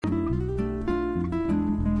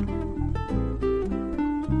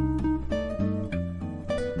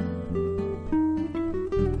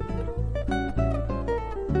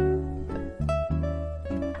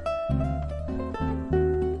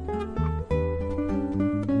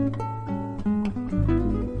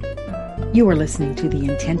You are listening to the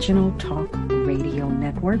Intentional Talk Radio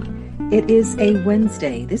Network. It is a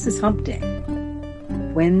Wednesday. This is Hump Day.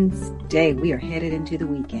 Wednesday, we are headed into the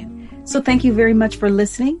weekend. So thank you very much for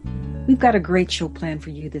listening. We've got a great show planned for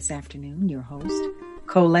you this afternoon. Your host,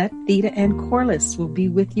 Collette, Theda, and Corliss will be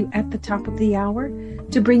with you at the top of the hour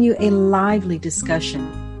to bring you a lively discussion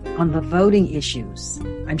on the voting issues.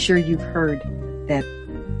 I'm sure you've heard that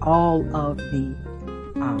all of the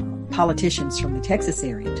politicians from the Texas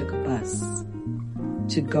area took a bus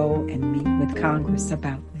to go and meet with Congress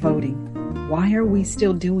about voting. Why are we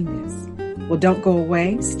still doing this? Well, don't go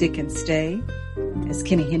away, stick and stay. As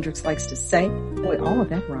Kenny Hendricks likes to say, boy, all of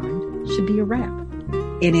that rhymed, should be a wrap.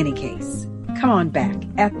 In any case, come on back.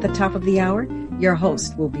 At the top of the hour, your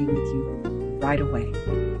host will be with you right away.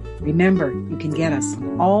 Remember, you can get us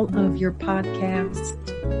on all of your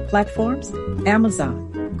podcast platforms,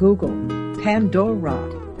 Amazon, Google,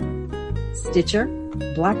 Pandora, Stitcher,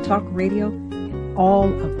 Black Talk Radio, and all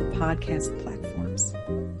of the podcast platforms.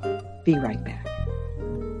 Be right back.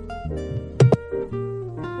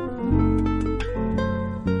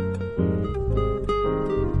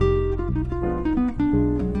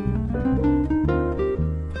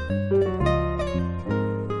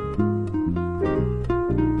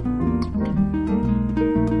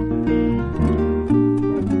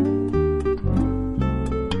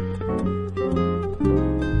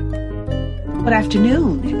 Good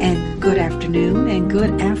afternoon and good afternoon and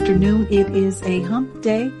good afternoon. It is a hump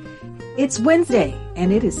day. It's Wednesday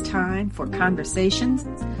and it is time for conversations.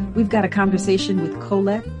 We've got a conversation with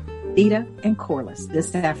Collette, Theda, and Corliss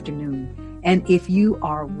this afternoon. And if you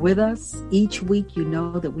are with us each week, you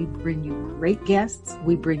know that we bring you great guests.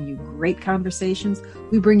 We bring you great conversations.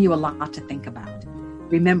 We bring you a lot to think about.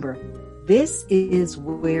 Remember, this is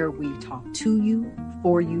where we talk to you,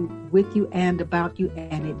 for you, with you, and about you.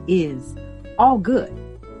 And it is all good.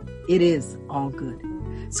 It is all good.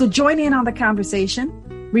 So join in on the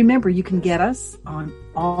conversation. Remember, you can get us on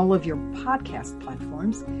all of your podcast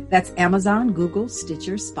platforms. That's Amazon, Google,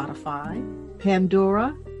 Stitcher, Spotify,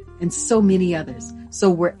 Pandora, and so many others.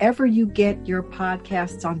 So wherever you get your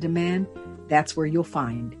podcasts on demand, that's where you'll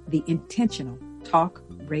find the Intentional Talk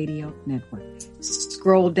Radio Network.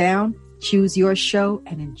 Scroll down, choose your show,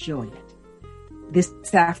 and enjoy it.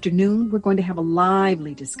 This afternoon, we're going to have a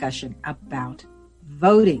lively discussion about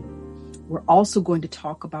voting. We're also going to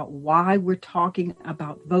talk about why we're talking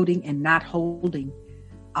about voting and not holding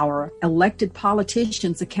our elected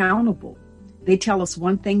politicians accountable. They tell us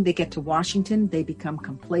one thing, they get to Washington, they become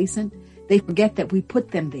complacent. They forget that we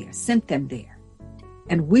put them there, sent them there,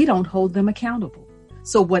 and we don't hold them accountable.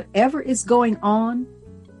 So whatever is going on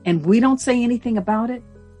and we don't say anything about it,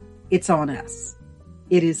 it's on us.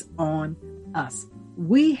 It is on us.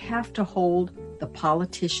 We have to hold the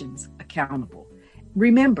politicians accountable.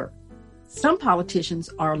 Remember, some politicians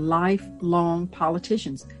are lifelong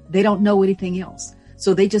politicians. They don't know anything else.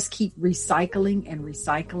 So they just keep recycling and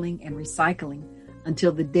recycling and recycling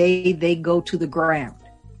until the day they go to the ground.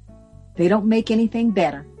 They don't make anything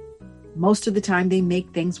better. Most of the time they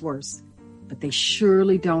make things worse, but they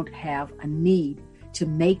surely don't have a need to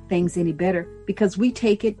make things any better because we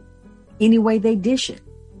take it any way they dish it.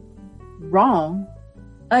 Wrong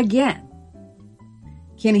again.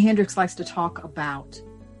 Kenny Hendricks likes to talk about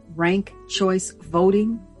rank choice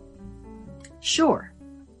voting. Sure,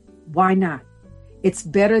 why not? It's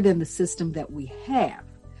better than the system that we have.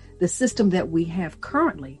 The system that we have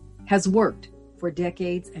currently has worked for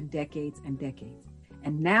decades and decades and decades.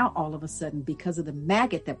 And now all of a sudden, because of the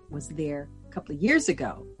maggot that was there a couple of years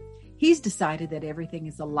ago, he's decided that everything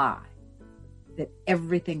is a lie, that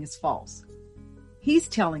everything is false. He's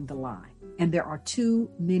telling the lie. And there are too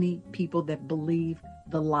many people that believe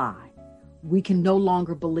the lie. We can no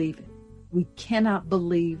longer believe it. We cannot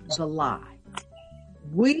believe the lie.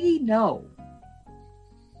 We know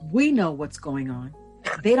what's going on.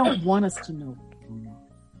 They don't want us to know what's going on.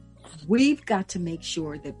 We've got to make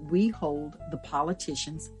sure that we hold the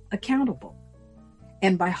politicians accountable.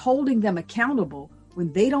 And by holding them accountable,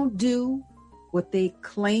 when they don't do what they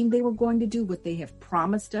claim they were going to do, what they have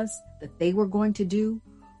promised us that they were going to do,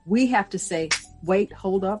 we have to say, wait,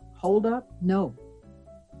 hold up. No,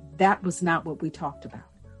 that was not what we talked about.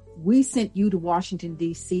 We sent you to Washington,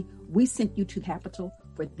 D.C. We sent you to the Capitol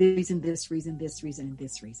for this reason, this reason, this reason, and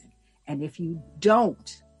this reason. And if you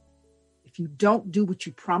don't do what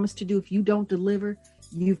you promised to do, if you don't deliver,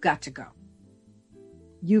 you've got to go.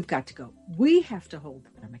 You've got to go. We have to hold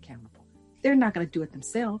them accountable. They're not going to do it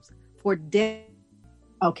themselves for dead.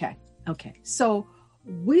 Okay. So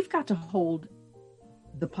we've got to hold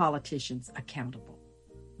the politicians accountable.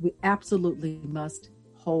 We absolutely must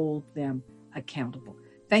hold them accountable.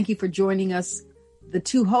 Thank you for joining us, the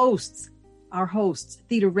two hosts, our hosts,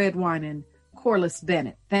 Theda Redwine and Corliss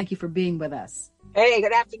Bennett. Thank you for being with us. Hey,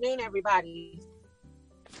 good afternoon, everybody.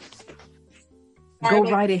 Go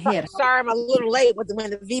right ahead. Sorry, I'm a little late when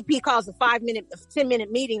the VP calls a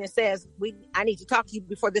 10-minute meeting and says, I need to talk to you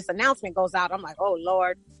before this announcement goes out. I'm like, oh,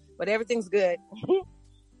 Lord, but everything's good.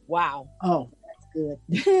 Wow. Oh, that's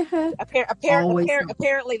good.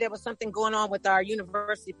 Apparently, there was something going on with our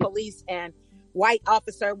university police and white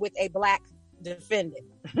officer with a black defendant.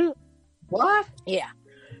 What? Yeah.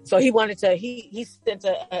 So he wanted to, he sent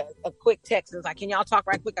a quick text and was like, can y'all talk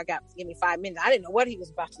right quick? Give me 5 minutes. I didn't know what he was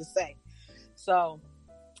about to say. So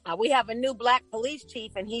we have a new black police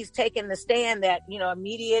chief, and he's taken the stand that,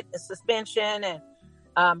 immediate suspension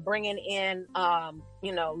and bringing in,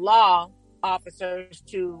 law officers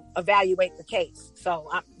to evaluate the case. So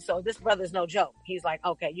this brother's no joke. He's like,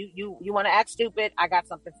 okay, you want to act stupid? I got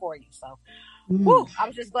something for you. So I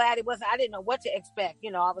was just glad I didn't know what to expect.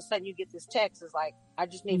 All of a sudden you get this text. It's like, I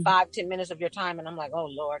just need 5-10 minutes of your time. And I'm like, oh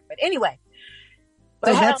Lord. But anyway,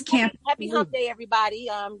 so that's happy hump day, everybody.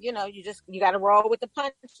 You got to roll with the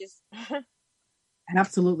punches.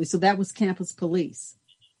 Absolutely. So that was campus police.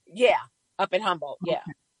 Yeah. Up in Humboldt. Okay.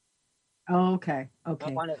 Yeah. Okay.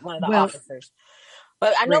 One of the officers.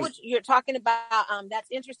 But I know what you're talking about. That's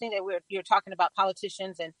interesting that you're talking about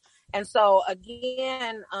politicians. And so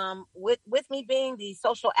again, with me being the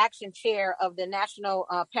social action chair of the National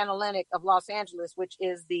Panhellenic of Los Angeles, which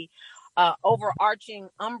is the overarching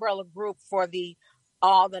umbrella group for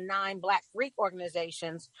all the 9 Black Greek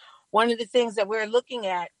organizations, one of the things that we're looking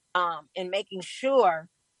at and making sure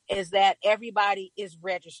is that everybody is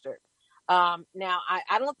registered. Now,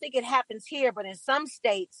 I don't think it happens here, but in some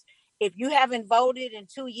states, if you haven't voted in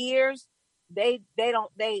 2 years, they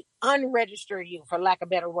unregister you, for lack of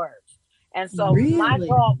better words. And so my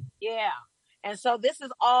goal, and so this is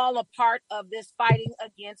all a part of this fighting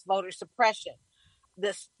against voter suppression.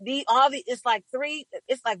 I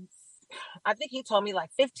think he told me like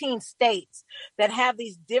 15 states that have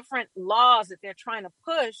these different laws that they're trying to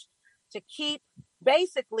push to keep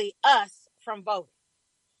basically us from voting.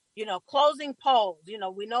 Closing polls.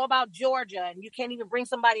 We know about Georgia, and you can't even bring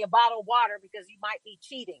somebody a bottle of water because you might be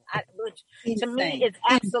cheating. Which to me is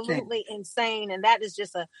absolutely insane, and that is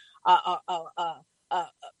just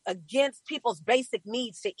against people's basic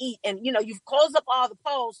needs to eat. And you've closed up all the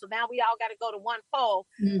polls, so now we all got to go to one poll.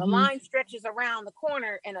 Mm-hmm. The line stretches around the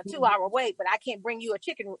corner in a 2-hour wait, but I can't bring you a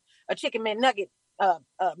chicken McNugget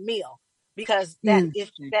meal because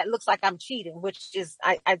that looks like I'm cheating, which is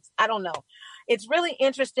I don't know. It's really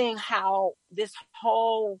interesting how this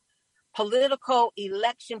whole political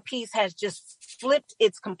election piece has just flipped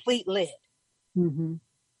its complete lid,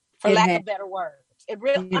 for lack of better words. It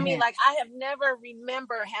really, I have never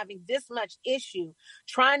remember having this much issue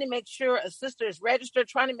trying to make sure a sister is registered,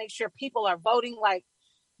 trying to make sure people are voting. Like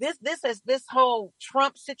this whole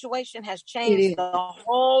Trump situation has changed the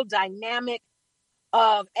whole dynamic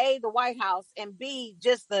of A, the White House, and B,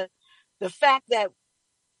 just the fact that,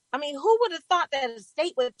 who would have thought that a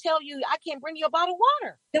state would tell you, I can't bring you a bottle of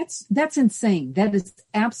water? That's insane. That is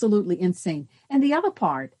absolutely insane. And the other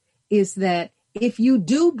part is that if you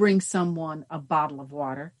do bring someone a bottle of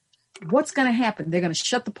water, what's going to happen? They're going to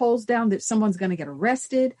shut the polls down, that someone's going to get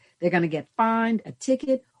arrested. They're going to get fined, a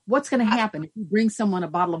ticket. What's going to happen if you bring someone a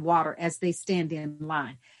bottle of water as they stand in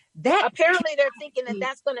line? Apparently they're thinking that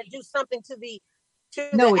that's going to do something to the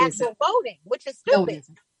actual voting, which is stupid. No, it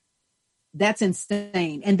isn't. That's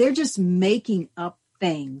insane. And they're just making up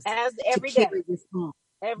things as every day. This on.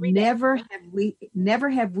 Never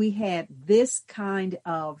have we had this kind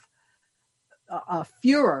of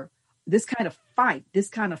furor, this kind of fight, this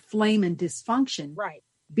kind of flame and dysfunction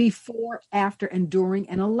before, after, and during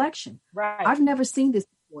an election. Right. I've never seen this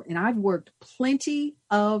before, and I've worked plenty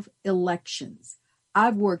of elections.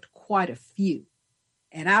 I've worked quite a few,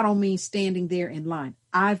 and I don't mean standing there in line.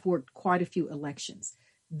 I've worked quite a few elections.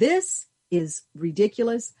 This is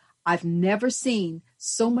ridiculous. I've never seen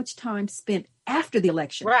so much time spent after the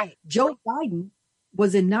election. Right. Joe Biden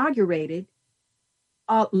was inaugurated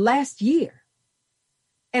last year,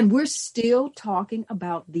 and we're still talking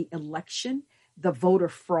about the election, the voter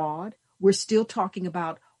fraud. We're still talking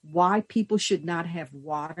about why people should not have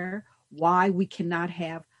water, why we cannot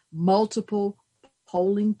have multiple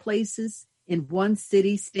polling places in one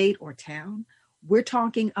city, state, or town. We're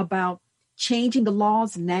talking about changing the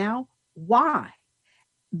laws now. Why?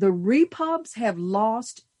 The Repubs have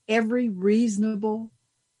lost every reasonable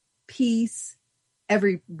piece,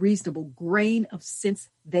 every reasonable grain of sense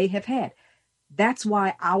they have had. That's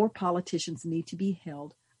why our politicians need to be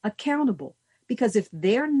held accountable. Because if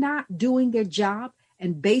they're not doing their job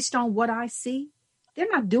And based on what I see,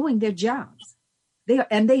 they're not doing their jobs.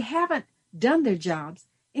 They haven't done their jobs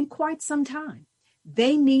in quite some time.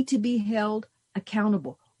 They need to be held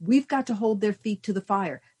accountable. We've got to hold their feet to the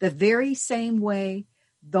fire. The very same way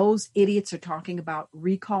those idiots are talking about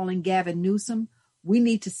recalling Gavin Newsom, we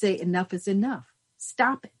need to say enough is enough.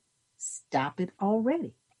 Stop it. Stop it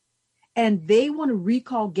already. And they want to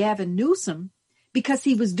recall Gavin Newsom because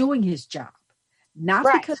he was doing his job. Not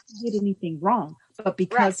because he did anything wrong, but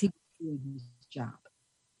because he was doing his job.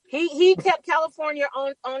 He kept California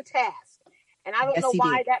on task. And I don't know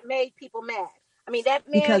why that made people mad. I mean, that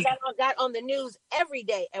man got on the news every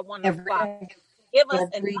day at 1 o'clock. Give us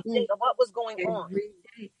an update of what was going on.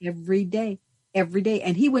 Every day.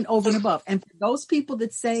 And he went over and above. And for those people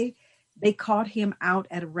that say they caught him out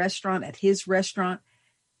at a restaurant, at his restaurant,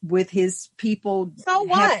 with his people. So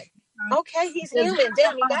what? Okay, he's human.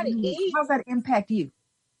 Damn, he got to eat. How does that impact you?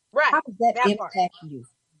 Right. How does that impact you?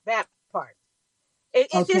 That part.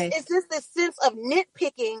 It's just this sense of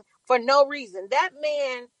nitpicking for no reason. That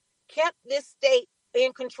man kept this state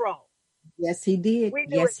in control. Yes, he did. We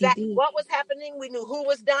knew exactly what was happening. We knew who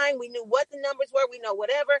was dying. We knew what the numbers were. We know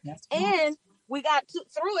whatever. And we got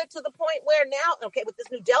through it to the point where now, with this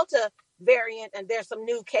new Delta variant, and there's some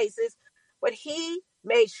new cases, but he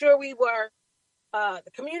made sure we were,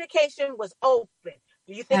 the communication was open.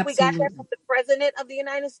 Do you think we got that from the president of the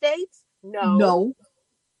United States? No.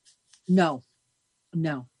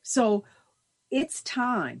 So it's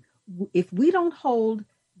time. If we don't hold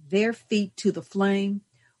their feet to the flame,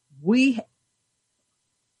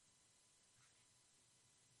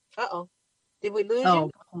 Did we lose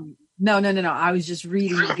you? No. I was just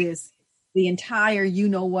reading this. The entire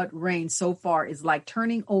you-know-what reign so far is like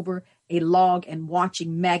turning over a log and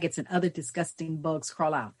watching maggots and other disgusting bugs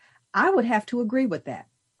crawl out. I would have to agree with that.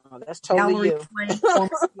 Oh, that's totally you.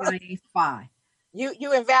 CIA spy.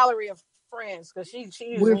 You and Valerie are friends because she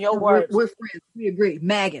using your words. We're friends. We agree.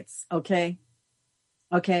 Maggots. Okay.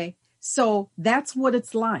 So that's what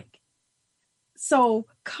it's like. So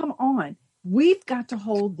come on. We've got to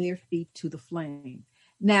hold their feet to the flame.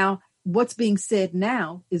 Now, what's being said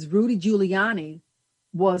now is Rudy Giuliani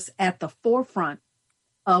was at the forefront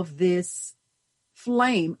of this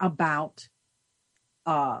flame about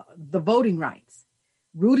the voting rights.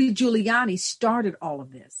 Rudy Giuliani started all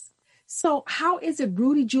of this. So how is it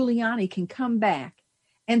Rudy Giuliani can come back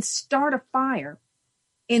and start a fire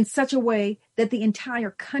in such a way that the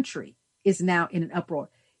entire country is now in an uproar?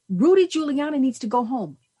 Rudy Giuliani needs to go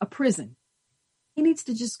home, a prison. He needs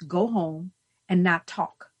to just go home and not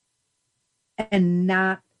talk.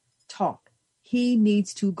 He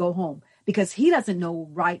needs to go home because he doesn't know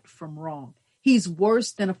right from wrong. He's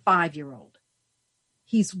worse than a 5-year-old.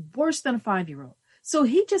 So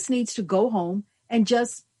he just needs to go home and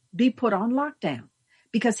just be put on lockdown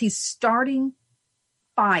because he's starting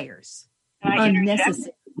fires,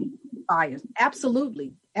 unnecessary fires.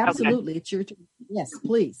 Absolutely. Okay. It's your turn. Yes,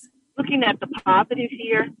 please. Looking at the positive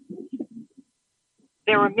here,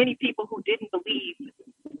 there were many people who didn't believe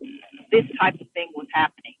this type of thing was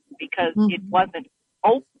happening because it wasn't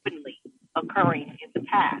openly occurring in the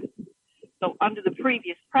past. So under the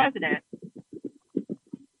previous president,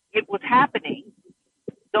 it was happening.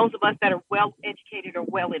 Those of us that are well-educated or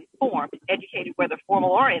well-informed, educated whether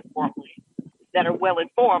formal or informally, that are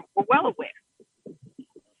well-informed, were well aware.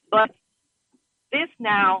 But this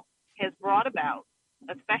now has brought about,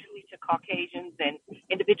 especially to Caucasians and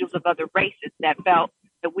individuals of other races that felt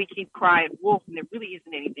that we keep crying wolf and there really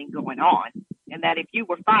isn't anything going on. And that if you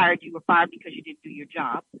were fired because you didn't do your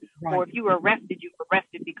job. Right. Or if you were arrested, you were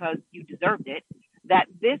arrested because you deserved it. That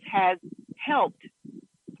this has helped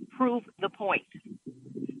prove the point.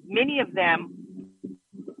 Many of them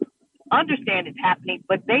understand it's happening,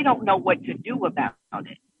 but they don't know what to do about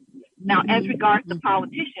it. Now, as regards to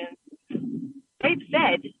politicians, they've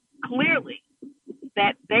said clearly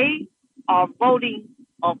that they are voting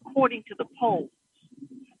according to the polls.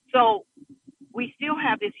 So we still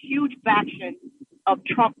have this huge faction of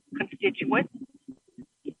Trump constituents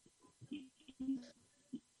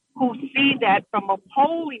who see that from a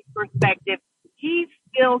polling perspective, he's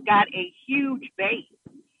still got a huge base,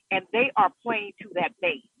 and they are playing to that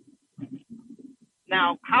base.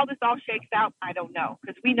 Now, how this all shakes out, I don't know,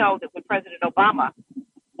 because we know that when President Obama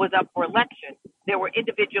was up for election, there were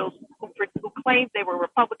individuals who claimed they were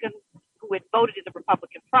Republicans who had voted in the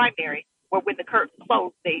Republican primary, where when the curtain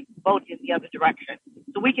closed, they voted in the other direction.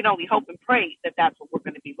 So we can only hope and pray that that's what we're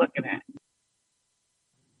going to be looking at.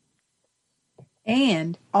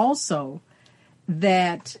 And also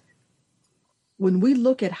that when we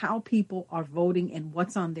look at how people are voting and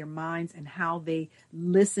what's on their minds and how they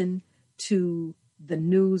listen to the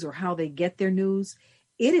news or how they get their news.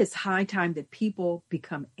 It is high time that people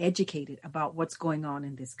become educated about what's going on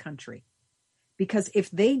in this country. Because if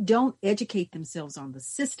they don't educate themselves on the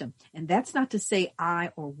system, and that's not to say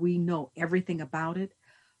I or we know everything about it,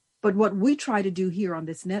 but what we try to do here on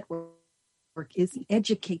this network is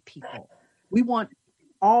educate people. We want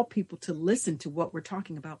all people to listen to what we're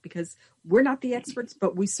talking about, because we're not the experts,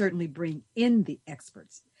 but we certainly bring in the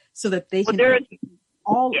experts so that they can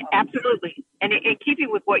all absolutely. And in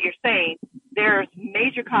keeping with what you're saying, there's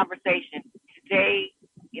major conversation today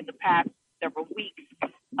in the past several weeks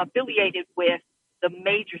affiliated with the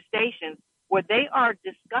major stations where they are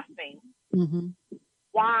discussing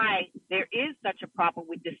why there is such a problem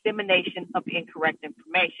with dissemination of incorrect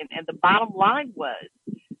information. And the bottom line was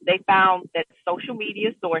they found that social media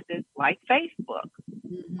sources like Facebook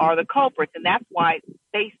are the culprits. And that's why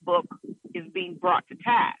Facebook is being brought to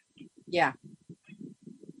task. Yeah.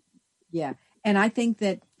 Yeah. And I think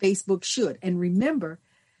that Facebook should. And remember,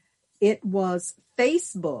 it was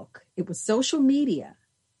Facebook, it was social media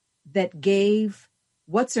that gave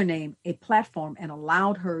what's her name a platform and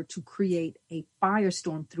allowed her to create a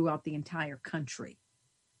firestorm throughout the entire country.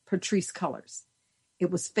 Patrice Cullors.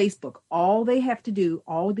 It was Facebook. All they have to do,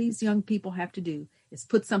 all these young people have to do, is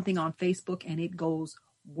put something on Facebook and it goes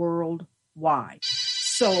worldwide.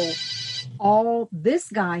 So all this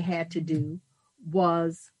guy had to do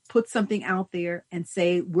was put something out there and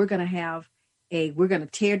say, we're going to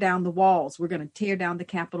tear down the walls. We're going to tear down the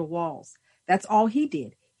Capitol walls. That's all he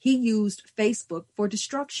did. He used Facebook for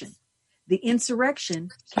destruction. The insurrection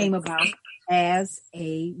came about as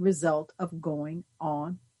a result of going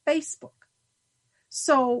on Facebook.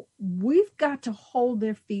 So we've got to hold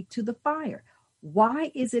their feet to the fire.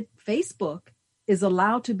 Why is it Facebook is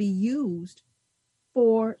allowed to be used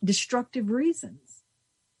for destructive reasons?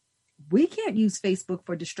 We can't use Facebook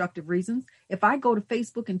for destructive reasons. If I go to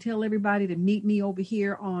Facebook and tell everybody to meet me over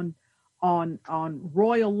here on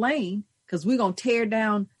Royal Lane, because we're going to tear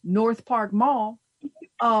down North Park Mall,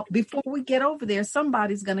 before we get over there,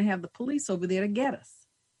 somebody's going to have the police over there to get us.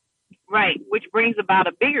 Right, which brings about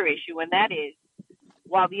a bigger issue, and that is,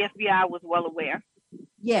 while the FBI was well aware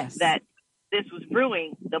that this was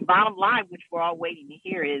brewing, the bottom line, which we're all waiting to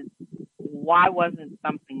hear, is why wasn't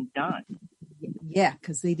something done? Yeah,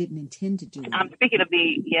 because they didn't intend to do it. I'm speaking of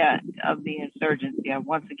the insurgents. Yeah,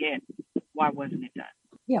 once again, why wasn't it done?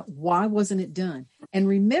 Yeah, why wasn't it done? And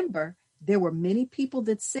remember, there were many people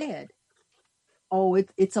that said, oh,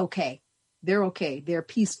 it's okay. They're okay. They're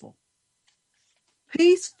peaceful.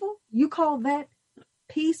 Peaceful? You call that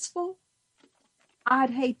peaceful?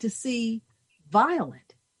 I'd hate to see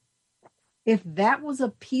violent. If that was a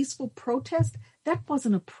peaceful protest, that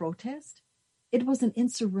wasn't a protest. It was an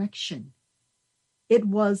insurrection. It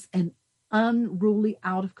was an unruly,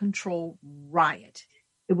 out of control riot.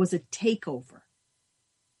 It was a takeover.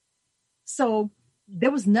 So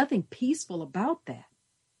there was nothing peaceful about that.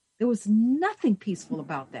 There was nothing peaceful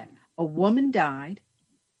about that. A woman died.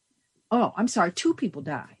 Oh, I'm sorry. 2 people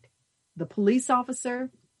died. The police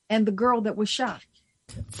officer and the girl that was shot.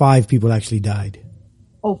 5 people actually died.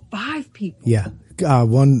 Oh, 5 people. Yeah.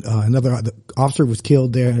 Another officer was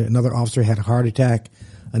killed there. Another officer had a heart attack.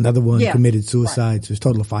 Another one committed suicide. Right. So it's a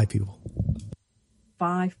total of 5 people.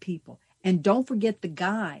 5 people. And don't forget the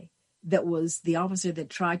guy that was the officer that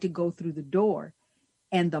tried to go through the door,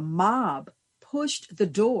 and the mob pushed the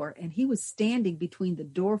door, and he was standing between the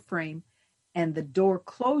door frame and the door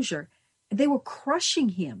closure. They were crushing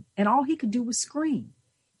him, and all he could do was scream.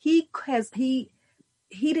 He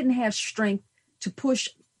didn't have strength to push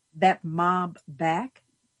that mob back.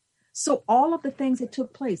 So all of the things that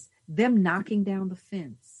took place, them knocking down the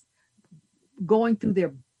fence, going through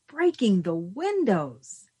there, breaking the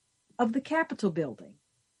windows of the Capitol building.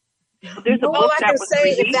 There's a all book I that can was say,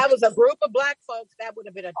 released. if that was a group of Black folks, that would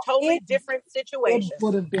have been a totally different situation. It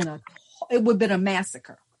would have been a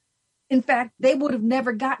massacre. In fact, they would have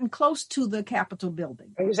never gotten close to the Capitol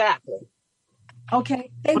building. Exactly. Okay.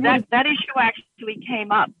 That issue actually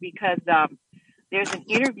came up because there's an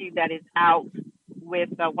interview that is out with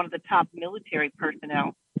one of the top military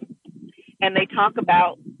personnel, and they talk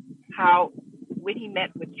about how when he met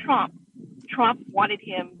with Trump wanted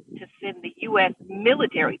him to send the U.S.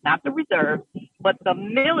 military, not the reserve, but the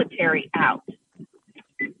military out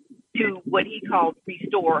to what he called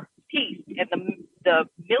restore peace. And the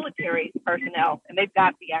military personnel, and they've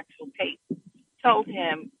got the actual tape, told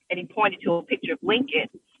him, and he pointed to a picture of Lincoln,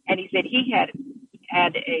 and he said he had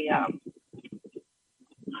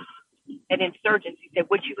an insurgency. He said,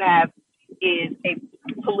 what you have is a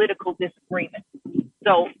political disagreement.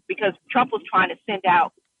 So because Trump was trying to send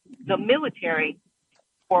out the military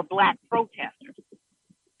for Black protesters,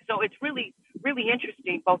 So it's really, really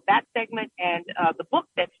interesting, both that segment and the book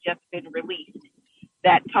that's just been released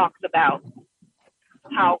that talks about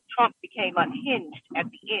how Trump became unhinged at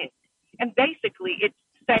the end. And basically, it's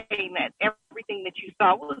saying that everything that you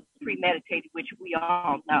saw was premeditated, which we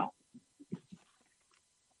all know.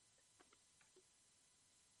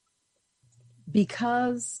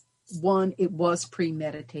 Because, one, it was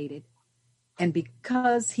premeditated, and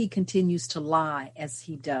because he continues to lie as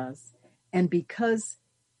he does, and because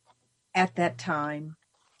at that time,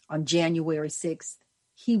 on January 6th,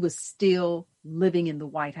 he was still living in the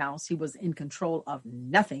White House. He was in control of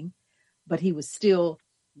nothing, but he was still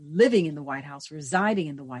living in the White House, residing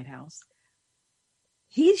in the White House.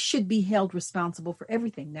 He should be held responsible for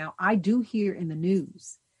everything. Now, I do hear in the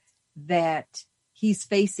news that he's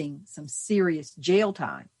facing some serious jail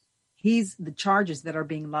time. The charges that are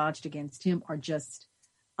being lodged against him are just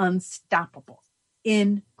unstoppable,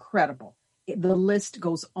 incredible. The list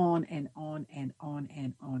goes on and on and on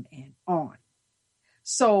and on and on.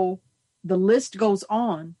 So the list goes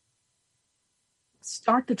on.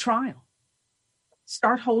 Start the trial.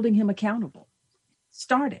 Start holding him accountable.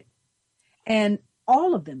 Start it. And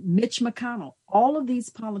all of them, Mitch McConnell, all of these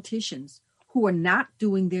politicians who are not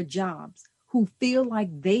doing their jobs, who feel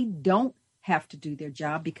like they don't have to do their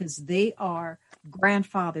job because they are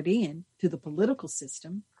grandfathered in to the political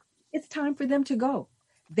system, it's time for them to go.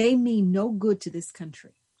 They mean no good to this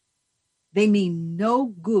country. They mean no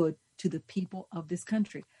good to the people of this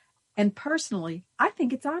country. And personally, I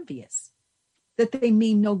think it's obvious that they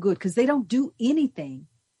mean no good because they don't do anything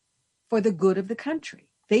for the good of the country.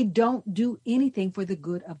 They don't do anything for the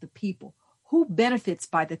good of the people. Who benefits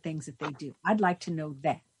by the things that they do? I'd like to know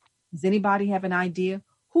that. Does anybody have an idea?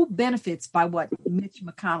 Who benefits by what Mitch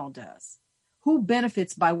McConnell does? Who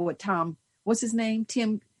benefits by what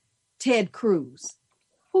Ted Cruz?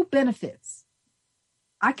 Who benefits?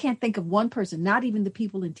 I can't think of one person, not even the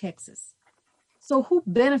people in Texas. So who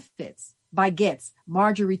benefits by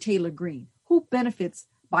Marjorie Taylor Greene? Who benefits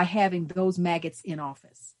by having those maggots in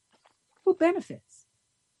office? Who benefits?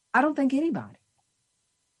 I don't think anybody.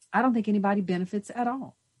 I don't think anybody benefits at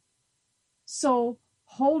all. So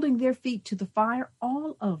holding their feet to the fire,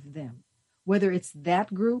 all of them, whether it's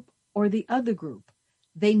that group or the other group,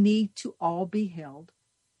 they need to all be held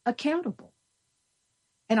accountable.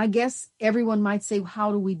 And I guess everyone might say,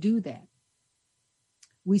 how do we do that?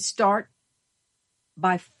 We start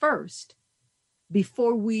by first,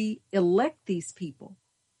 before we elect these people,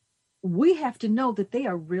 we have to know that they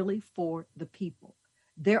are really for the people.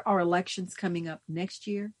 There are elections coming up next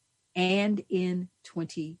year and in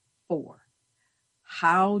 24.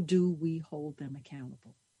 How do we hold them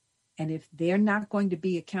accountable? And if they're not going to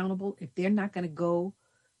be accountable, if they're not going to go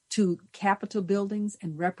to Capitol buildings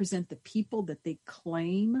and represent the people that they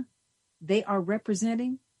claim they are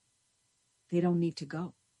representing, they don't need to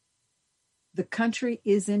go. The country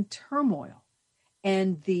is in turmoil,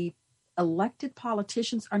 and the elected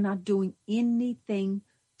politicians are not doing anything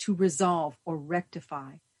to resolve or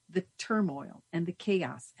rectify the turmoil and the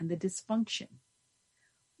chaos and the dysfunction.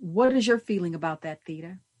 What is your feeling about that,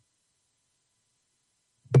 Theda?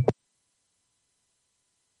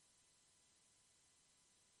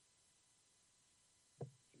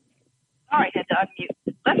 Sorry, I had to unmute.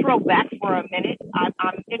 Let's roll back for a minute.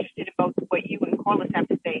 I'm interested in both what you and Corliss have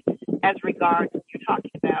to say as regards you're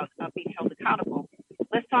talking about being held accountable.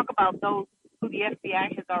 Let's talk about those who the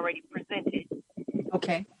FBI has already presented.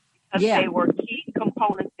 Okay. Because they were key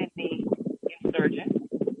components in the insurgent.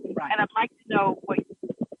 Right. And I'd like to know what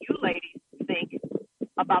you ladies think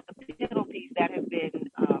about the penalties that have been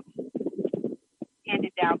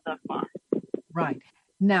handed down thus far. Right.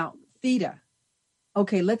 Now, Theda,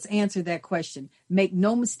 okay, let's answer that question. Make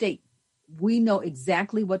no mistake. We know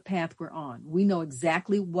exactly what path we're on. We know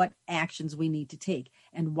exactly what actions we need to take.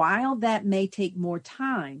 And while that may take more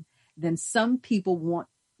time than some people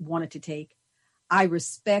wanted to take, I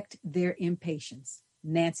respect their impatience.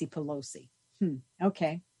 Nancy Pelosi.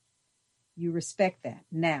 Okay. You respect that.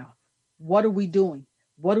 Now, what are we doing?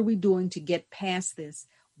 What are we doing to get past this?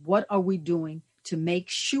 What are we doing to make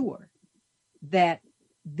sure that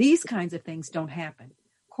these kinds of things don't happen?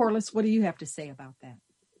 Corliss, what do you have to say about that?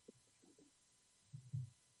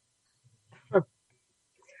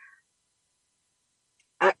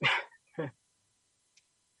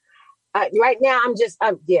 Right now,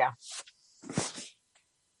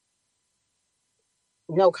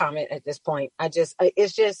 no comment at this point. It's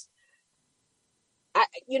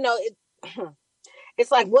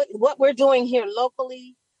like what we're doing here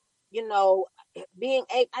locally, I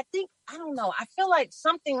feel like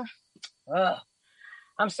something,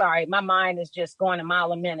 I'm sorry, my mind is just going a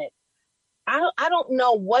mile a minute. I don't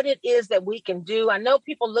know what it is that we can do. I know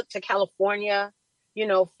people look to California,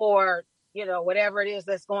 for, whatever it is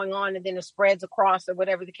that's going on, and then it spreads across or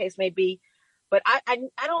whatever the case may be. But I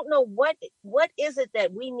don't know what is it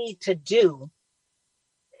that we need to do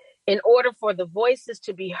in order for the voices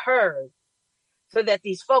to be heard so that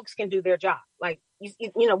these folks can do their job. Like,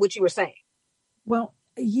 what you were saying. Well,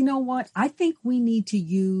 you know what? I think we need to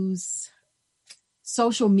use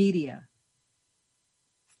social media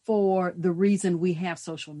for the reason we have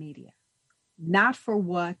social media, not for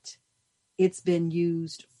what it's been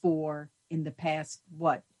used for in the past,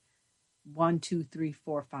 1, 2, 3,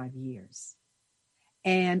 4, 5 years.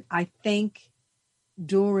 And I think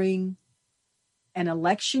during an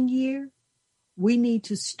election year, we need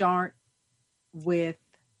to start with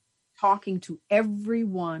talking to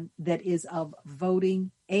everyone that is of voting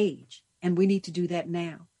age. And we need to do that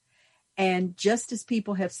now. And just as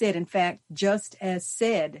people have said, in fact, just as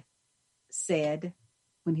said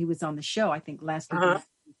when he was on the show, I think last week or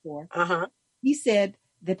before, he said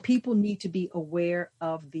that people need to be aware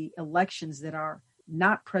of the elections that are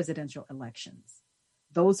not presidential elections,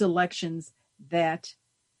 those elections that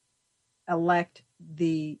elect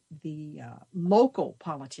the local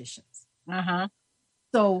politicians.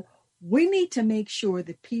 So we need to make sure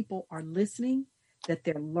that people are listening, that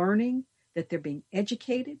they're learning, that they're being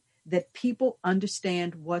educated, that people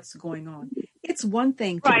understand what's going on. It's one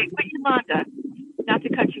thing to... Right, but Yolanda, not to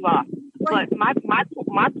cut you off, but my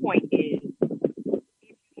point is,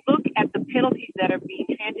 if you look at the penalties that are being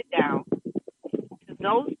handed down to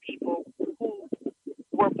those people who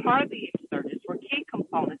were part of the insurgents, were key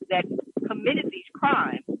components that committed these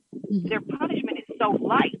crimes, their punishment is so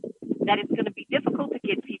light that it's going to be difficult to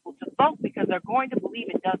get people to vote because they're going to believe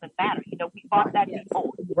it doesn't matter. We fought that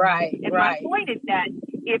before. Right. And my point is that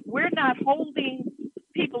if we're not holding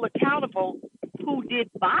people accountable who did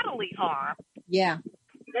bodily harm, then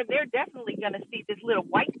they're definitely going to see this little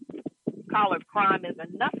white collar crime as a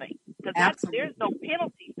nothing, because there's no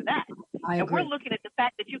penalty for that. And we're looking at the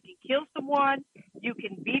fact that you can kill someone, you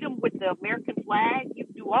can beat them with the American flag, you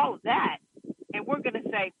can do all of that, and we're going to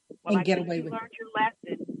say, well, I guess you learned your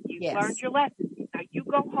lesson. You learned your lesson. Now you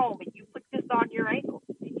go home and you put this on your ankle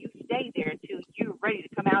and you stay there until you're ready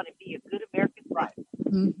to come out and be a good American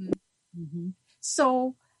citizen.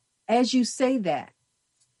 So as you say that,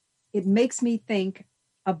 it makes me think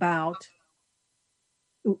about,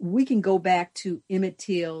 we can go back to Emmett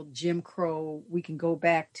Till, Jim Crow. We can go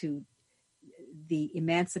back to the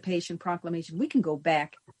Emancipation Proclamation. We can go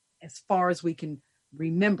back as far as we can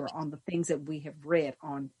remember on the things that we have read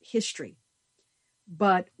on history.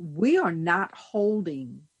 But we are not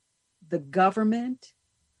holding the government.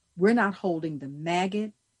 We're not holding the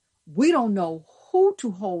maggot. We don't know who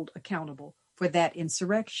to hold accountable for that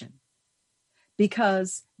insurrection,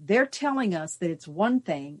 because they're telling us that it's one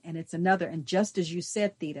thing and it's another. And just as you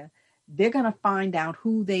said, Theda, they're going to find out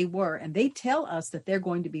who they were. And they tell us that they're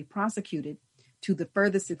going to be prosecuted to the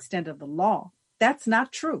furthest extent of the law. That's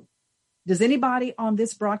not true. Does anybody on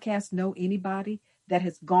this broadcast know anybody that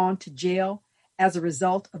has gone to jail as a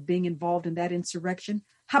result of being involved in that insurrection?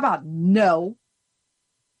 How about no?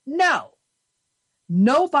 No.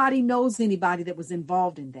 Nobody knows anybody that was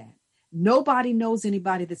involved in that. Nobody knows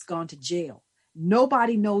anybody that's gone to jail.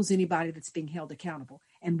 Nobody knows anybody that's being held accountable.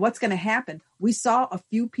 And what's going to happen? We saw a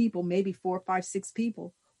few people, maybe 4, 5, 6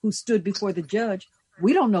 people who stood before the judge.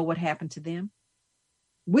 We don't know what happened to them.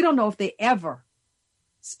 We don't know if they ever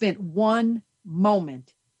spent one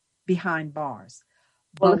moment behind bars.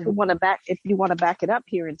 Well, if you want to back it up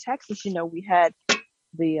here in Texas, we had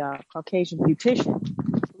the Caucasian beautician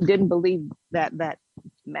who didn't believe that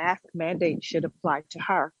mask mandate should apply to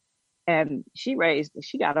her. And she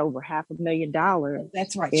got over $500,000.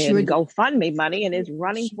 That's right. In GoFundMe money, and is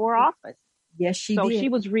running for office. Yes, she did. So did. she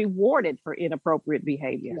was rewarded for inappropriate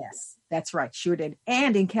behavior. Yes, that's right. Sure did.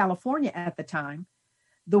 And in California at the time,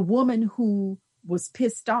 the woman who was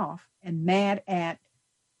pissed off and mad at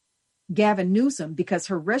Gavin Newsom because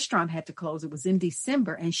her restaurant had to close. It was in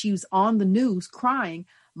December, and she was on the news crying,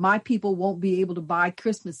 "My people won't be able to buy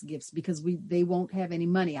Christmas gifts because they won't have any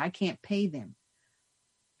money. I can't pay them."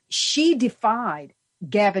 She defied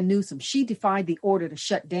Gavin Newsom. She defied the order to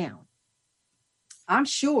shut down. I'm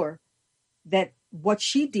sure that what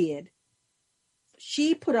she did,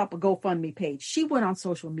 she put up a GoFundMe page. She went on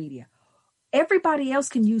social media. Everybody else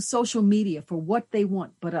can use social media for what they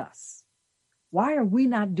want but us. Why are we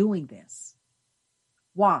not doing this?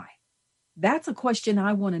 Why? That's a question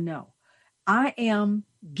I want to know. I am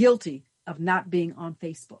guilty of not being on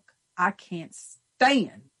Facebook. I can't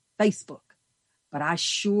stand Facebook. But I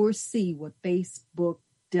sure see what Facebook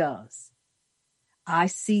does. I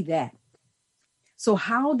see that. So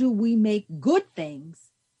how do we make good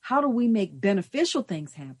things? How do we make beneficial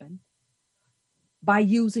things happen? By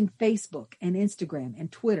using Facebook and Instagram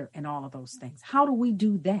and Twitter and all of those things. How do we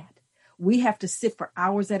do that? We have to sit for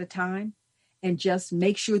hours at a time and just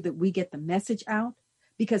make sure that we get the message out,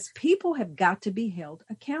 because people have got to be held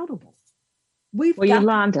accountable.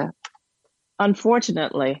 Yolanda,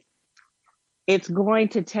 unfortunately, it's going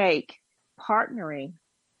to take partnering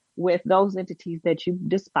with those entities that you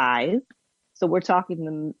despise. So we're talking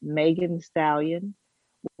the Megan Thee Stallion,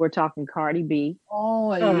 we're talking Cardi B,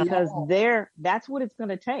 because that's what it's going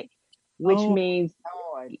to take, which means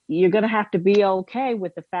you're going to have to be okay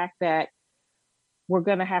with the fact that we're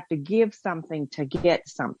going to have to give something to get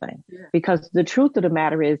something, because the truth of the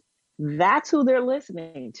matter is that's who they're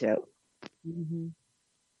listening to. Mm-hmm.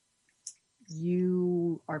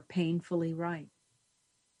 You are painfully right.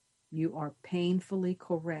 You are painfully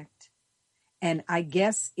correct. And I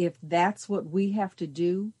guess if that's what we have to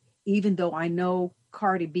do, even though I know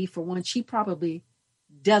Cardi B, for one, she probably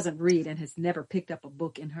doesn't read and has never picked up a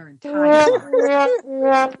book in her entire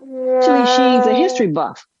life. Actually, she's a history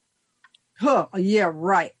buff. Huh, yeah,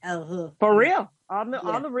 right. For real. On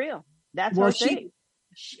the real. That's her thing.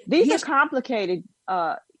 These are complicated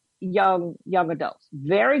young adults.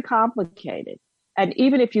 Very complicated. And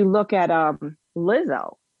even if you look at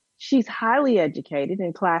Lizzo, she's highly educated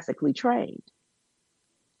and classically trained.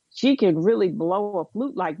 She can really blow a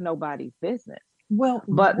flute like nobody's business. Well,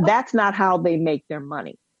 but that's not how they make their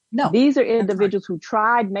money. No, these are individuals who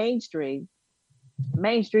tried mainstream.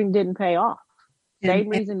 Mainstream didn't pay off. Same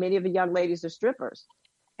reason many of the young ladies are strippers.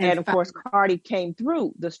 And of course, Cardi came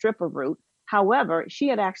through the stripper route. However, she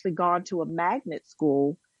had actually gone to a magnet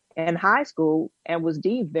school in high school and was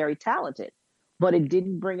deemed very talented, but it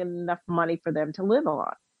didn't bring in enough money for them to live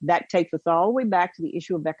on. That takes us all the way back to the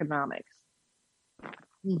issue of economics.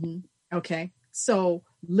 Mm-hmm. Okay. So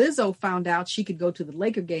Lizzo found out she could go to the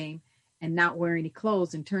Laker game and not wear any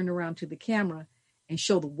clothes and turn around to the camera and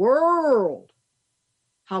show the world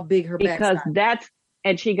how big her backside is. Because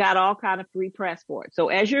and she got all kind of free press for it. So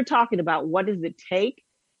as you're talking about what does it take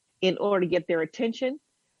in order to get their attention,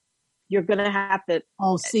 you're going to have to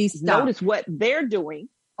notice what they're doing.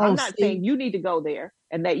 I'm not saying you need to go there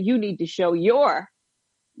and that you need to show your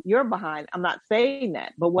behind. I'm not saying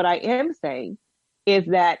that. But what I am saying is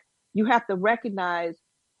that you have to recognize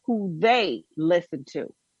who they listen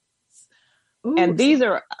to. Ooh. And these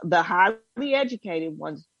are the highly educated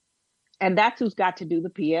ones. And that's who's got to do the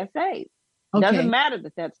PSAs. Okay. Doesn't matter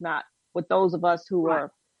that that's not what those of us who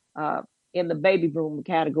are in the baby boom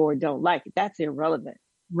category don't like it. That's irrelevant.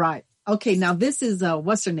 Right. Okay. Now this is,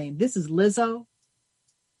 what's her name? This is Lizzo,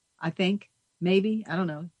 I think. Maybe. I don't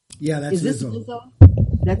know. Yeah, that's Is this Lizzo.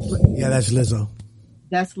 That's Lizzo.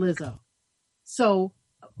 That's Lizzo. So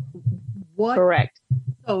what? Correct.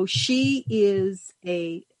 So she is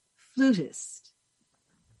a flautist.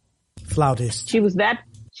 She was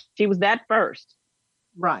that first.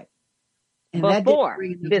 Right. And before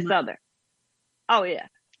this other. Oh yeah.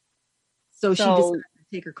 So she decided to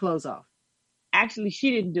take her clothes off. Actually,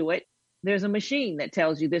 she didn't do it. There's a machine that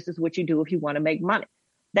tells you this is what you do if you want to make money.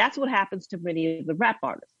 That's what happens to many of the rap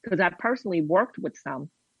artists. Because I personally worked with some.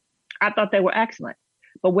 I thought they were excellent.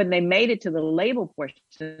 But when they made it to the label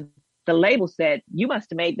portion, the label said, you must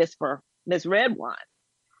have made this for Miss Redwine.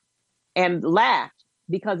 And laughed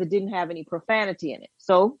because it didn't have any profanity in it.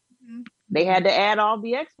 So they had to add all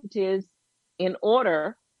the expletives in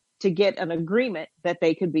order to get an agreement that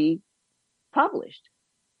they could be published.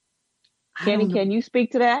 Kenny, can you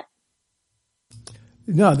speak to that?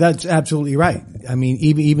 No, that's absolutely right. I mean,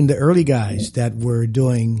 even the early guys that were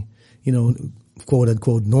doing, quote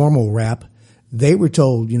unquote, normal rap, they were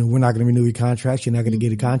told, we're not going to renew your contract. You're not going to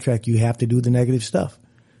get a contract. You have to do the negative stuff.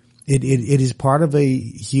 It is part of a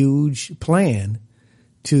huge plan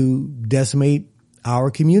to decimate our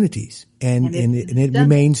communities, and it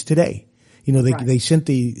remains today. They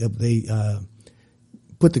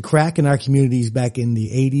put the crack in our communities back in the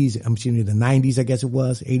 80s. I'm assuming the 90s, I guess it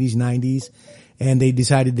was 80s, 90s. And they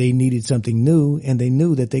decided they needed something new, and they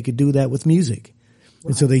knew that they could do that with music. Right.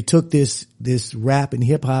 And so they took this rap and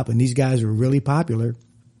hip hop, and these guys were really popular.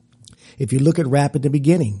 If you look at rap at the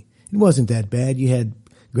beginning, it wasn't that bad. You had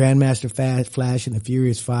Grandmaster Flash and the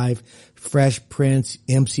Furious Five, Fresh Prince,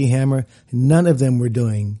 MC Hammer. None of them were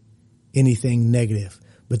doing anything negative.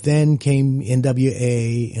 But then came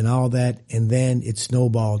NWA and all that, and then it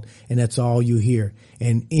snowballed, and that's all you hear.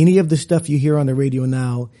 And any of the stuff you hear on the radio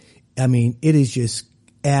now, I mean, it is just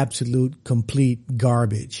absolute, complete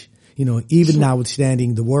garbage. Even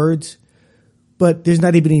notwithstanding the words, but there's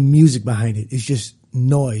not even any music behind it. It's just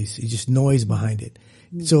noise. It's just noise behind it.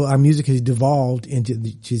 So our music has devolved into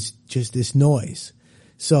just this noise.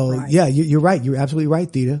 So yeah, you're right. You're absolutely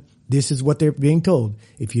right, Theda. This is what they're being told.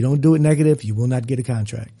 If you don't do it negative, you will not get a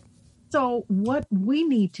contract. So what we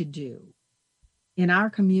need to do in our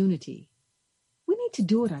community, we need to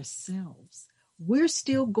do it ourselves. We're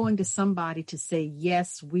still going to somebody to say,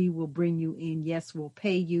 yes, we will bring you in. Yes, we'll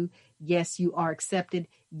pay you. Yes, you are accepted.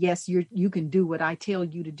 Yes, you can do what I tell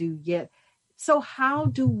you to do. Yet. So how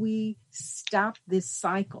do we stop this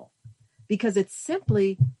cycle? Because it's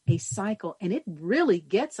simply a cycle and it really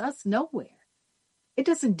gets us nowhere. It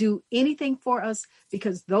doesn't do anything for us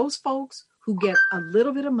because those folks who get a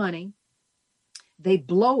little bit of money, they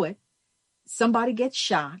blow it, somebody gets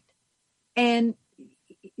shot, and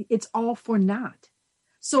it's all for naught.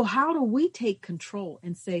 So how do we take control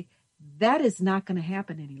and say, that is not going to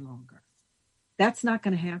happen any longer? That's not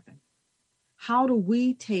going to happen. How do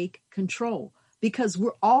we take control? Because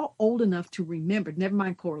we're all old enough to remember. Never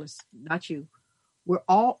mind, Corliss, not you. We're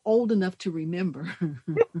all old enough to remember.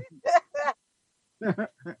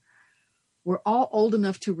 We're all old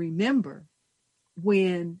enough to remember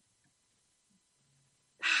when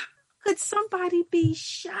could somebody be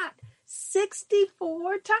shot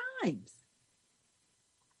 64 times?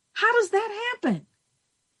 How does that happen?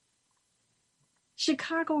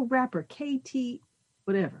 Chicago rapper KT,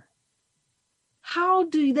 whatever. How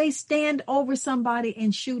do they stand over somebody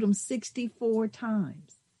and shoot them 64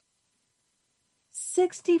 times?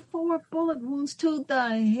 64 bullet wounds to the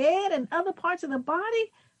head and other parts of the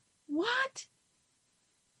body? What?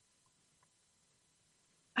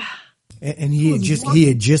 And he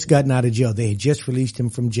had just gotten out of jail. They had just released him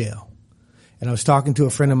from jail. And I was talking to a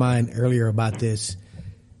friend of mine earlier about this.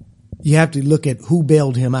 You have to look at who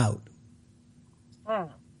bailed him out.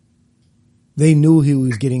 They knew he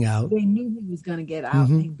was getting out. They knew he was going to get out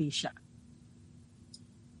and be shot.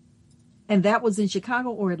 And that was in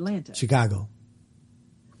Chicago or Atlanta? Chicago.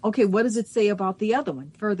 Okay, what does it say about the other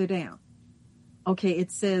one further down? Okay,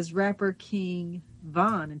 it says rapper King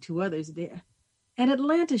Von and two others there. An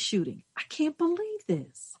Atlanta shooting. I can't believe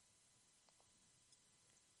this.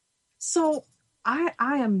 So I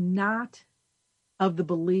am not of the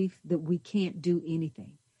belief that we can't do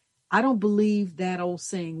anything. I don't believe that old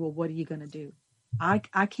saying, well, what are you going to do? I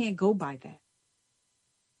can't go by that.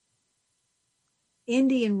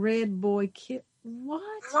 Indian red boy killed.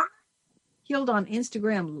 What? Killed on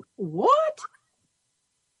Instagram. What?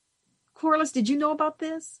 Corliss, did you know about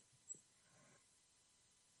this?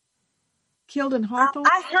 Killed in Hawthorne?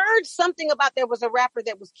 I heard something about there was a rapper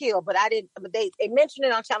that was killed, but I didn't. But they mentioned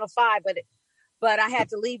it on Channel 5, but I had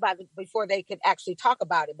to leave before they could actually talk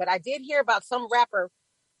about it. But I did hear about some rapper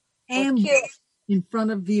ambushed in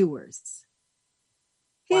front of viewers.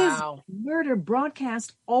 His murder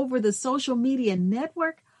broadcast over the social media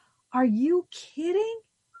network. Are you kidding?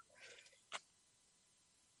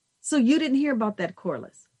 So you didn't hear about that,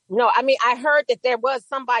 Corliss? No, I mean, I heard that there was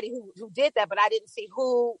somebody who did that, but I didn't see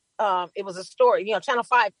who. It was a story. You know, Channel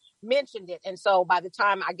 5 mentioned it. And so by the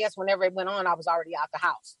time, I guess, whenever it went on, I was already out the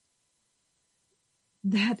house.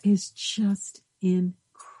 That is just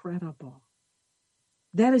incredible.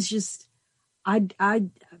 That is just,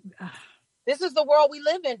 this is the world we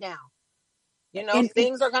live in now. You know,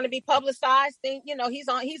 things are going to be publicized. You know, he's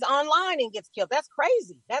online and gets killed. That's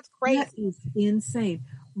crazy. That's crazy. That is insane.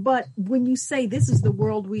 But when you say this is the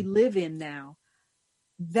world we live in now,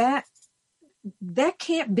 that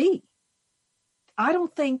can't be. I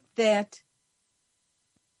don't think that.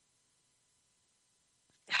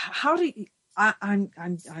 How do you? I'm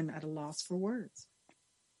at a loss for words.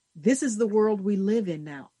 This is the world we live in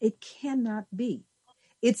now. It cannot be.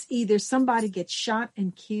 It's either somebody gets shot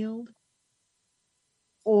and killed,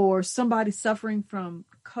 or somebody suffering from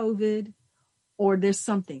COVID, or there's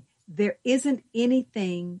something. There isn't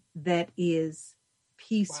anything that is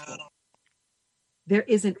peaceful. Wow. There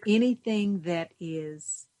isn't anything that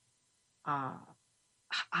is. I'm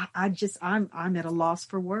at a loss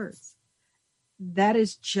for words. That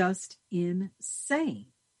is just insane.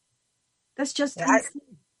 That's just insane.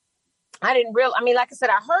 I didn't like I said,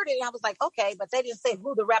 I heard it and I was like, okay, but they didn't say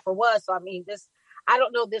who the rapper was. So, I mean, I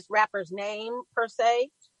don't know this rapper's name per se.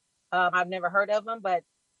 I've never heard of him, but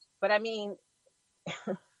I mean,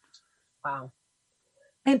 wow.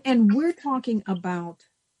 And we're talking about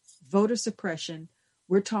voter suppression.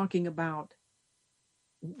 We're talking about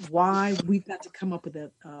why we've got to come up with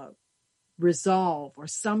a resolve or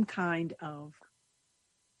some kind of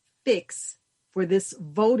fix for this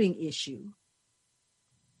voting issue.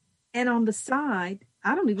 And on the side,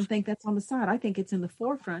 I don't even think that's on the side. I think it's in the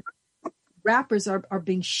forefront. Rappers are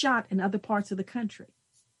being shot in other parts of the country.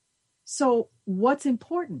 So what's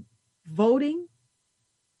important? Voting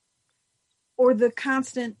or the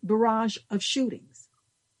constant barrage of shootings?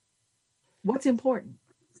 What's important?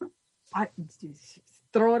 I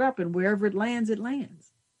throw it up, and wherever it lands, it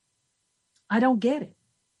lands. I don't get it.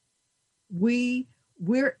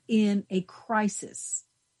 We're in a crisis.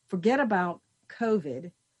 Forget about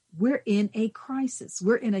COVID. We're in a crisis.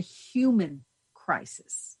 We're in a human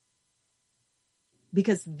crisis.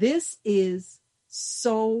 Because this is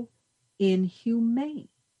so inhumane.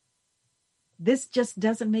 This just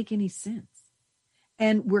doesn't make any sense.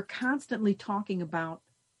 And we're constantly talking about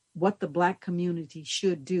what the Black community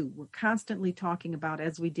should do. We're constantly talking about,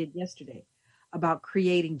 as we did yesterday, about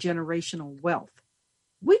creating generational wealth.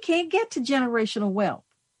 We can't get to generational wealth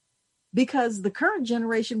because the current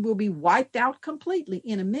generation will be wiped out completely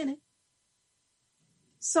in a minute.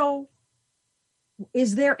 So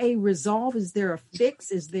is there a resolve? Is there a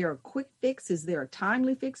fix? Is there a quick fix? Is there a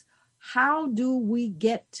timely fix? How do we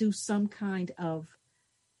get to some kind of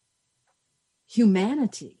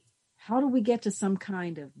humanity? How do we get to some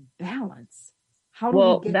kind of balance?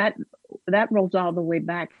 That rolls all the way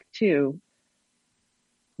back to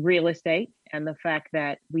real estate and the fact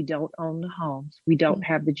that we don't own the homes. We don't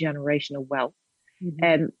have the generational wealth,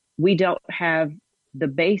 and we don't have the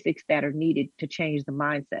basics that are needed to change the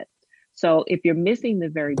mindset. So if you're missing the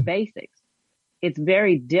very basics, it's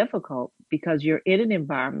very difficult because you're in an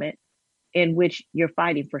environment in which you're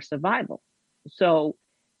fighting for survival. So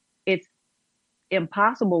it's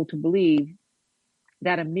impossible to believe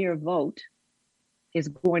that a mere vote is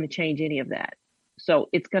going to change any of that. So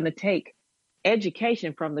it's going to take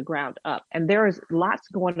education from the ground up. And there is lots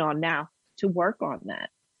going on now to work on that.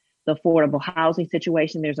 The affordable housing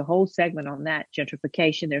situation, there's a whole segment on that.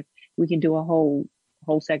 Gentrification, we can do a whole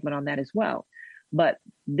segment on that as well. But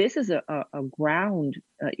this is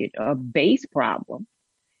a base problem.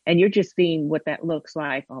 And you're just seeing what that looks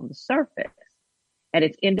like on the surface. And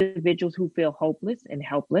it's individuals who feel hopeless and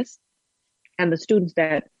helpless. And the students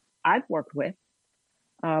that I've worked with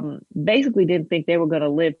basically didn't think they were going to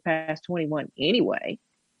live past 21 anyway.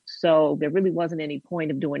 So there really wasn't any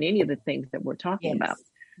point of doing any of the things that we're talking about.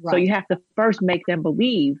 Right. So you have to first make them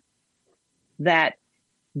believe that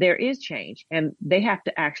there is change and they have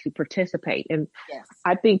to actually participate. And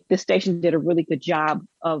I think the station did a really good job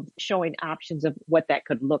of showing options of what that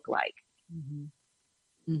could look like.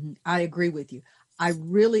 Mm-hmm. Mm-hmm. I agree with you. I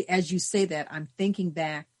really, as you say that, I'm thinking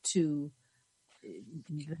back to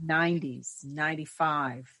the 90s,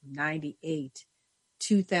 95, 98,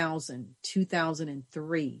 2000,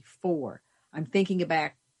 2003, 4. I'm thinking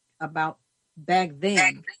about back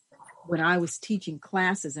then when I was teaching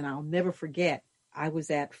classes, and I'll never forget, I was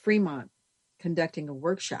at Fremont conducting a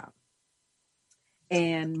workshop.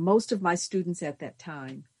 And most of my students at that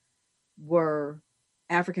time were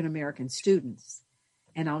African-American students.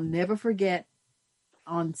 And I'll never forget,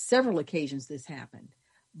 on several occasions this happened,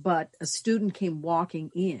 but a student came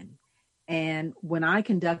walking in. And when I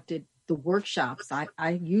conducted the workshops, I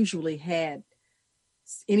usually had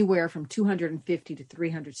anywhere from 250 to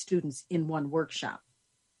 300 students in one workshop.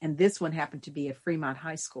 And this one happened to be at Fremont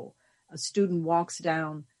High School. A student walks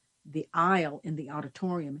down the aisle in the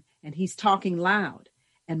auditorium and he's talking loud.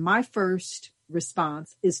 And my first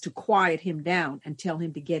response is to quiet him down and tell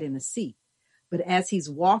him to get in a seat. But as he's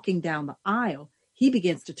walking down the aisle, he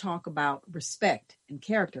begins to talk about respect and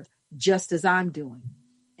character, just as I'm doing.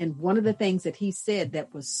 And one of the things that he said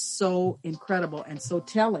that was so incredible and so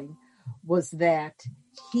telling was that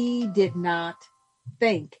he did not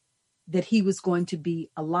think that he was going to be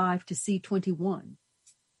alive to see 21.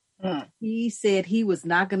 He said he was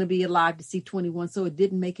not going to be alive to see 21, so it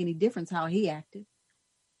didn't make any difference how he acted.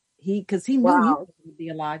 Because he knew he was going to be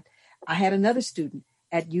alive. I had another student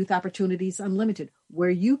at Youth Opportunities Unlimited,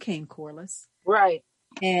 where you came, Corliss. Right.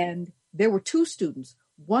 And there were 2 students.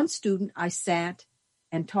 One student I sat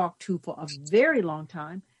and talked to for a very long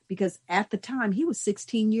time because at the time he was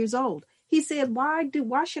 16 years old. He said, why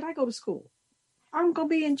should I go to school? I'm going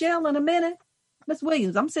to be in jail in a minute. Miss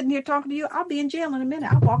Williams, I'm sitting here talking to you. I'll be in jail in a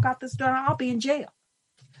minute. I'll walk out this door. I'll be in jail.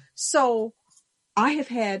 So I have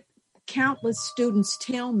had countless students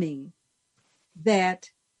tell me that,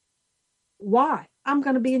 why? I'm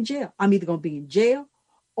going to be in jail. I'm either going to be in jail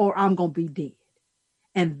or I'm going to be dead.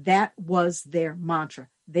 And that was their mantra.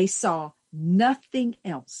 They saw nothing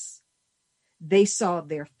else. They saw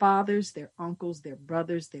their fathers, their uncles, their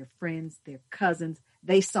brothers, their friends, their cousins.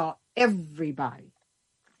 They saw everybody.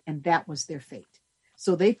 And that was their fate.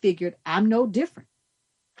 So they figured, I'm no different.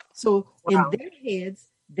 So in their heads,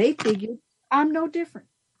 they figured, I'm no different.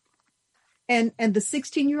 And the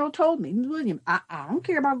 16-year-old told me, William, I don't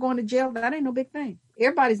care about going to jail. That ain't no big thing.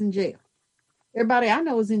 Everybody's in jail. Everybody I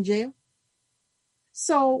know is in jail.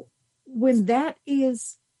 So when that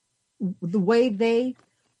is the way they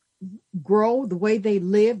grow, the way they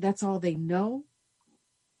live, that's all they know.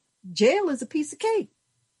 Jail is a piece of cake.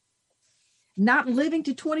 Not living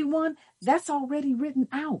to 21, that's already written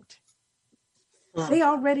out. They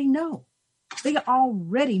already know. They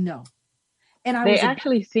already know. And they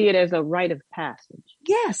actually see it as a rite of passage.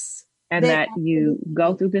 Yes. And that you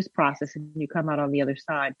go through this process and you come out on the other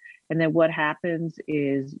side. And then what happens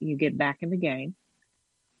is you get back in the game.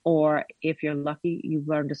 Or if you're lucky, you've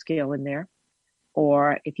learned a skill in there.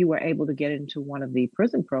 Or if you were able to get into one of the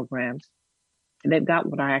prison programs, they've got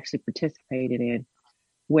what I actually participated in,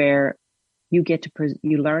 where you get to,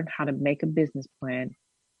 you learn how to make a business plan.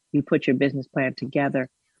 You put your business plan together.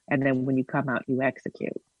 And then when you come out, you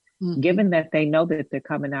execute. Mm-hmm. Given that they know that they're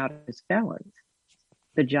coming out as felons,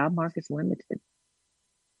 the job market's limited.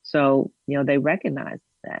 So, they recognize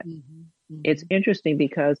that. Mm-hmm. Mm-hmm. It's interesting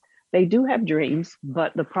because they do have dreams,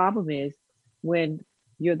 but the problem is when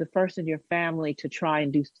you're the first in your family to try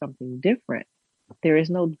and do something different, there is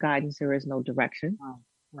no guidance, there is no direction. Oh,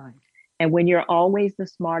 right. And when you're always the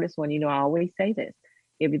smartest one, I always say this,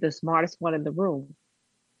 if you're the smartest one in the room,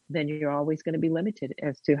 then you're always going to be limited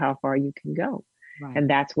as to how far you can go. Right. And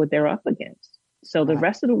that's what they're up against. So the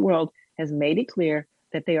rest of the world has made it clear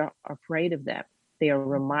that they are afraid of them. They are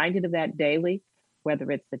reminded of that daily,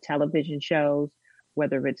 whether it's the television shows,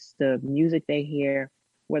 whether it's the music they hear,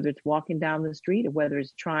 whether it's walking down the street, or whether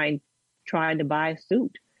it's trying to buy a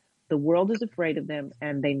suit. The world is afraid of them,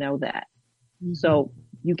 and they know that. Mm-hmm. So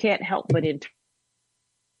you can't help but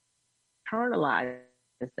internalize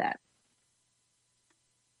that.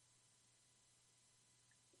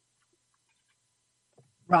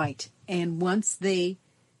 Right. And once they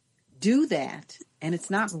do that, and it's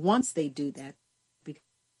not once they do that.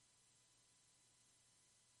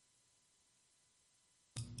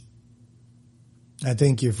 I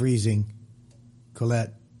think you're freezing,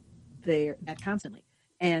 Collette. They're at constantly.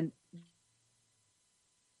 And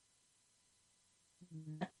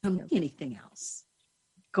anything else.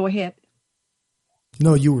 Go ahead.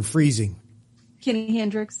 No, you were freezing. Kenny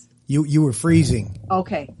Hendricks? You were freezing.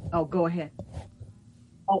 Okay. Oh, go ahead.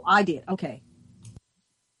 Oh, I did. Okay.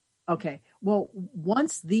 Well,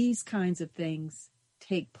 once these kinds of things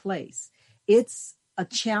take place, it's a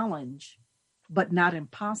challenge, but not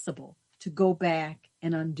impossible, to go back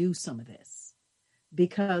and undo some of this.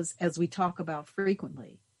 Because as we talk about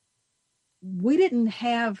frequently, we didn't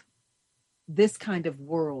have this kind of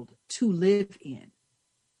world to live in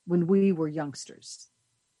when we were youngsters.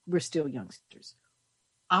 We're still youngsters.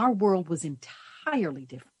 Our world was entirely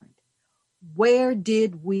different. Where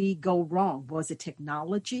did we go wrong? Was it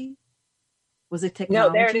technology? No,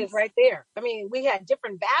 there it is right there. I mean, we had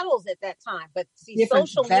different battles at that time, but see, different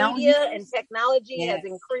social media and technology has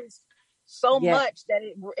increased so much that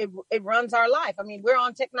it runs our life. I mean, we're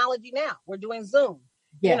on technology now. We're doing Zoom.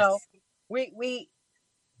 Yes. We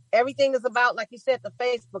everything is about, like you said, the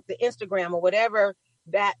Facebook, the Instagram, or whatever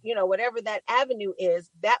that avenue is,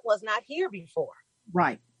 that was not here before.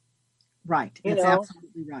 Right. That's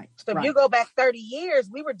absolutely right. So if you go back 30 years,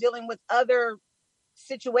 we were dealing with other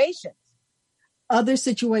situations.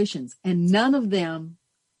 And none of them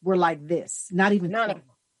were like this. Not even none of them.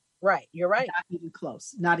 Right. You're right.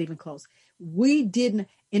 Not even close. We didn't.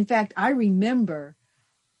 In fact, I remember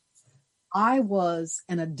I was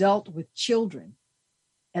an adult with children,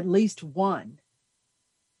 at least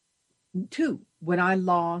two, when I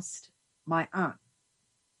lost my aunt.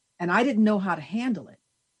 And I didn't know how to handle it.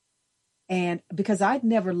 And because I'd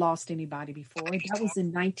never lost anybody before, that was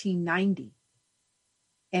in 1990.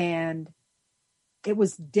 And it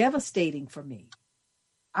was devastating for me.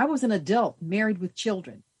 I was an adult married with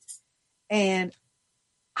children, and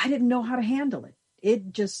I didn't know how to handle it.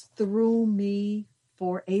 It just threw me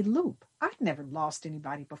for a loop. I'd never lost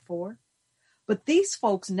anybody before. But these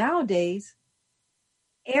folks nowadays,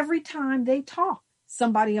 every time they talk,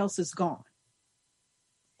 somebody else is gone.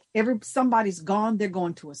 Somebody's gone. They're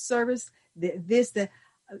going to a service.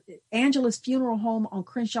 Angela's funeral home on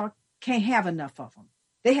Crenshaw can't have enough of them.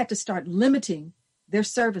 They had to start limiting their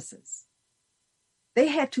services. They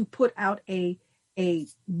had to put out a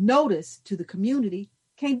notice to the community,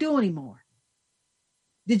 can't do anymore.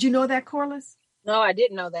 Did you know that, Corliss? No, I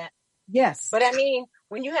didn't know that. Yes. But I mean,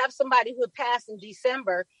 when you have somebody who passed in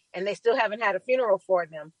December and they still haven't had a funeral for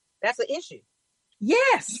them, that's an issue.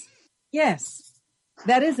 Yes.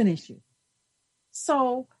 That is an issue.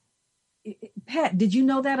 So, Pat, did you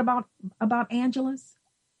know that about Angela's?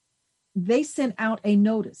 They sent out a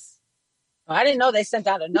notice. Oh, I didn't know they sent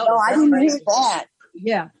out a notice. No, I didn't hear that.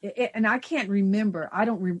 Yeah. And I can't remember. I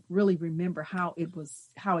don't really remember how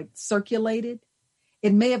it circulated.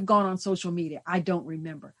 It may have gone on social media. I don't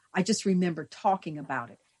remember. I just remember talking about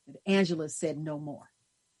it. And Angela said no more.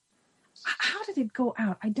 How did it go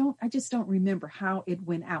out? I just don't remember how it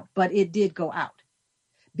went out, but it did go out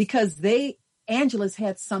because Angela's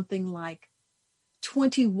had something like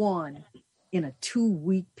 21 in a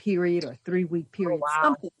 2-week period or 3-week period.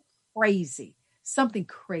 Oh, wow. Something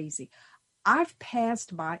crazy. I've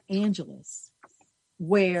passed by Angela's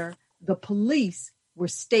where the police were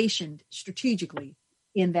stationed strategically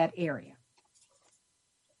in that area.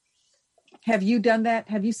 Have you done that?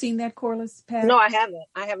 Have you seen that, Corliss, Pat? No, I haven't.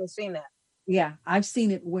 I haven't seen that. Yeah, I've seen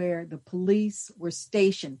it where the police were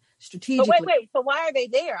stationed strategically. But wait. So why are they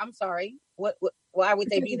there? I'm sorry. Why would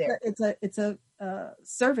they be there? It's a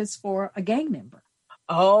service for a gang member.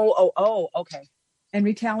 Oh, okay. And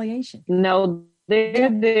retaliation. No, they're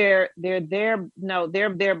there. They're there. No,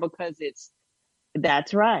 they're there because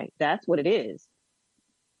that's right. That's what it is.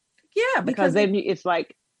 Yeah, because then it's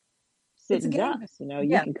like sitting ducks. You know,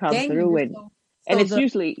 you can come through and it's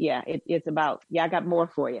usually it's about I got more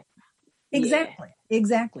for you.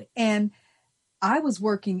 Exactly. And I was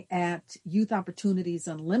working at Youth Opportunities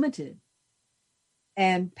Unlimited,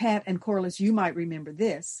 and Pat and Corliss, you might remember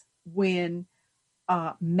this when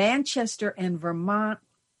Manchester and Vermont.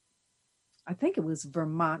 I think it was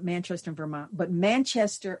Manchester and Vermont, but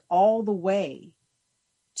Manchester all the way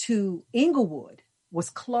to Inglewood was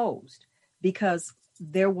closed because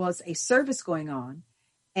there was a service going on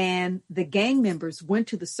and the gang members went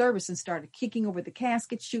to the service and started kicking over the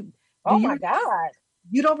casket, shooting. My God.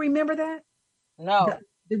 You don't remember that? No.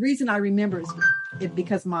 The reason I remember is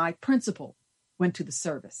because my principal went to the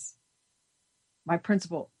service. My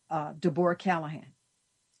principal, Deborah Callahan,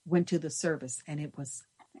 went to the service and it was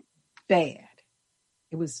bad.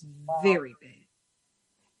 It was very bad.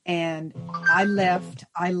 And I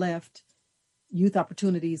left Youth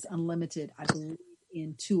Opportunities Unlimited, I believe,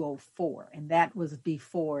 in 2004. And that was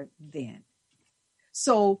before then.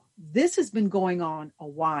 So this has been going on a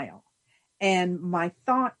while. And my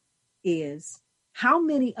thought is, how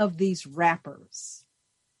many of these rappers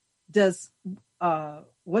does,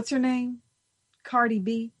 what's her name? Cardi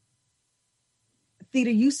B?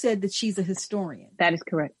 Theda, you said that she's a historian. That is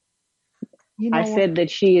correct. I said that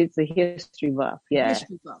she is a history buff. Yeah.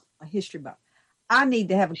 A history buff. I need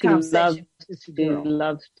to have a conversation. She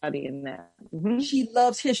loves studying that. Mm-hmm. She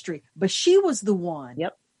loves history, but she was the one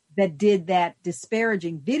that did that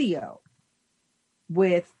disparaging video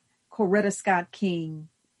with Coretta Scott King.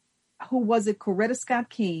 Who was it? Coretta Scott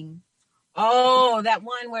King. Oh, that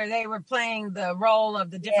one where they were playing the role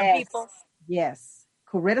of the different people? Yes.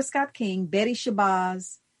 Coretta Scott King, Betty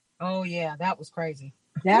Shabazz. Oh, yeah. That was crazy.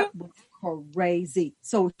 That was crazy.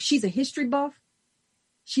 So she's a history buff.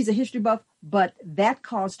 But that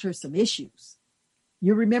caused her some issues.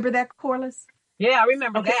 You remember that, Corliss? Yeah, I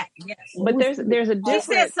remember that. Yes. But there's a difference.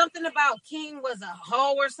 She said something about King was a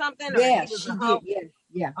hoe or something. Yeah, or he was she a hoe. did.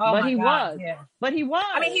 Yeah. Oh, but he God, was. Yeah. But he was.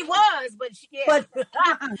 I mean, he was, but she, But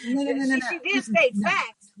no. She did state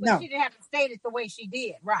facts, but she didn't have to state it the way she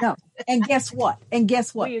did. Right. No. And guess what?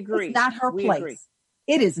 We agree. It's not her place. Agree.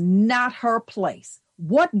 It is not her place.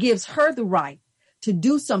 What gives her the right to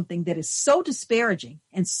do something that is so disparaging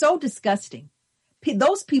and so disgusting?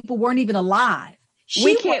 Those people weren't even alive.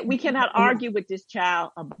 We cannot argue with this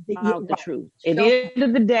child about the truth. At the end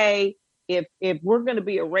of the day, if we're going to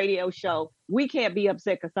be a radio show, we can't be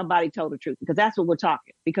upset because somebody told the truth, because that's what we're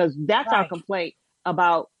talking. Because that's our complaint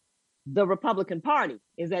about the Republican Party,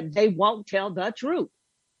 is that they won't tell the truth.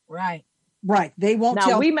 Right. They won't now,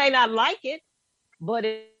 tell. We may not like it, but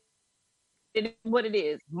it is what it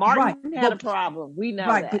is. Martin had a problem. We know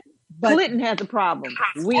that. But Clinton has a problem.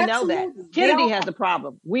 We know that. Kennedy has a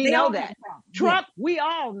problem. We know that. Trump, we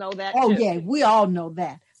all know that. Oh, yeah, we all know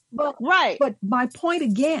that. But, But my point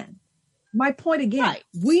again,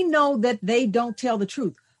 we know that they don't tell the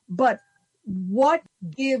truth. But what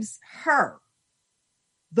gives her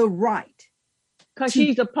the right? Because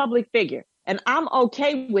she's a public figure. And I'm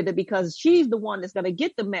okay with it because she's the one that's going to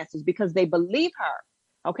get the message because they believe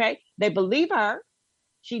her. Okay? They believe her.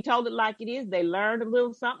 She told it like it is. They learned a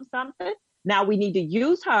little something. Now we need to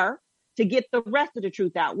use her to get the rest of the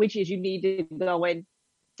truth out, which is you need to go and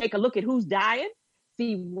take a look at who's dying,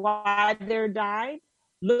 see why they're dying,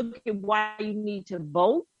 look at why you need to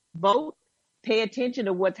vote, pay attention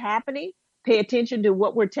to what's happening, pay attention to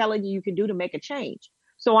what we're telling you can do to make a change.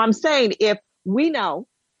 So I'm saying if we know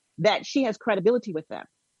that she has credibility with them,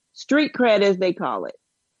 street cred as they call it,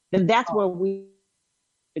 then that's where we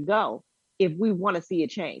go. If we want to see a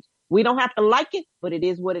change, we don't have to like it, but it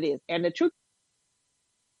is what it is. And the truth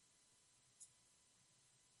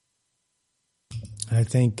I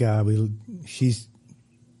think she's.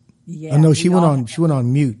 Yeah. Oh no, she went on. She went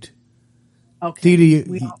on mute. Okay.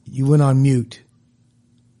 Theda, you went on mute.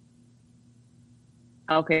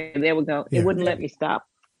 Okay, there we go. Yeah. It wouldn't let me stop.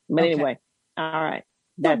 But Okay. anyway, all right.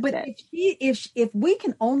 No, That's but that. if we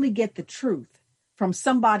can only get the truth from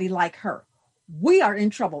somebody like her, we are in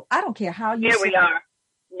trouble. I don't care how you. Here we are.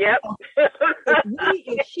 Yep.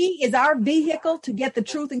 If she is our vehicle to get the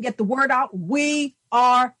truth and get the word out, we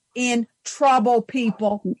are in trouble,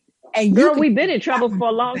 people. And Girl, we've been in trouble for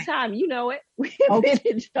a long time. You know it. We've been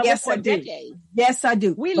in trouble for decades. Yes, I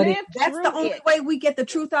do. We but lived if that's through the only it. way we get the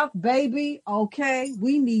truth out, baby. Okay,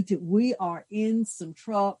 we are in some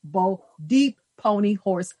trouble. Deep pony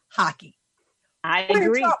horse hockey. I We're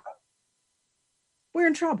agree. in trouble. We're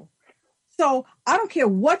in trouble. So I don't care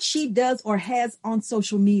what she does or has on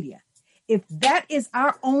social media. If that is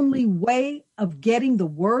our only way of getting the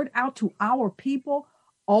word out to our people,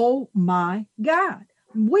 oh my God,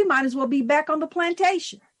 we might as well be back on the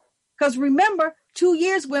plantation. Because remember, 2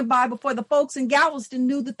 years went by before the folks in Galveston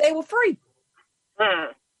knew that they were free.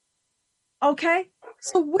 Okay?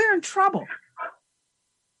 So we're in trouble.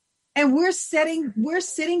 And we're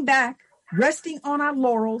sitting back, resting on our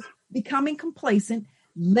laurels, becoming complacent,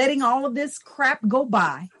 letting all of this crap go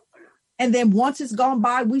by. And then once it's gone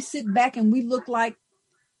by, we sit back and we look like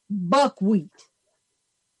buckwheat.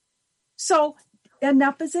 So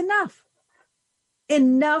enough is enough.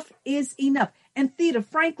 Enough is enough. And Theda,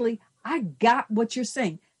 frankly, I got what you're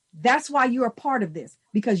saying. That's why you're a part of this,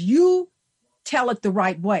 because you tell it the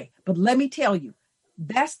right way. But let me tell you,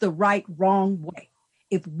 that's the wrong way.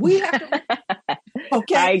 If we have to,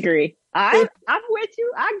 okay. I agree. I'm with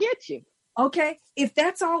you. I get you. Okay. If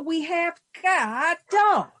that's all we have, God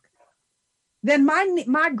dog, then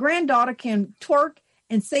my granddaughter can twerk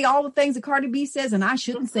and say all the things that Cardi B says, and I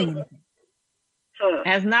shouldn't say anything.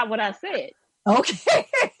 That's not what I said. Okay.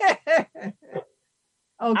 Okay.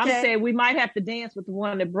 I'm saying we might have to dance with the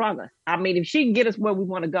one that brought us. I mean, if she can get us where we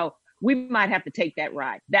want to go, we might have to take that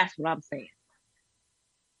ride. That's what I'm saying.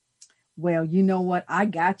 Well, you know what? I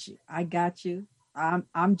got you.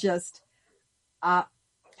 I'm just, now,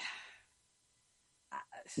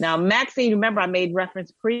 Maxine, remember I made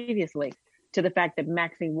reference previously to the fact that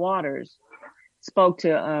Maxine Waters spoke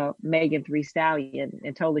to Megan Thee Stallion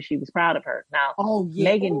and told her she was proud of her. Now,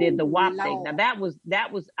 Megan did the WAP thing. Now that was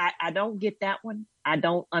I don't get that one. I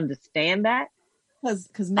don't understand that.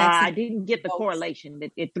 Because I didn't get the correlation.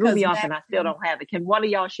 It threw me off, and I still don't have it. Can one of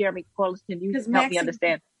y'all share me, Corliss? Can you help me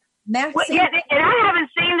understand? Well, yeah, and I haven't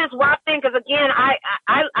seen this WAP thing because again,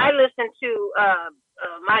 I listen to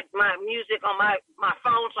my music on my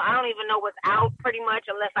phone, so I don't even know what's out pretty much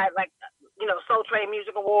unless I Soul Train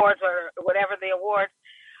Music Awards or whatever the awards.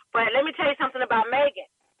 But let me tell you something about Megan.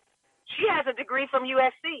 She has a degree from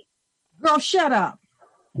USC. Girl, shut up.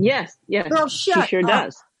 Yes. Girl, shut she sure up.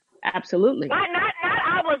 does. Absolutely. Not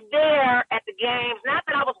I was there at the games. Not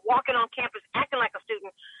that I was walking on campus acting like a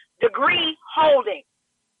student. Degree holding.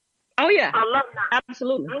 Oh yeah. Alumni.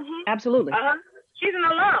 Absolutely. Mm-hmm. Absolutely. She's an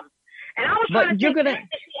alum. And I was trying to think, did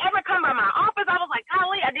she ever come by my office? I was like,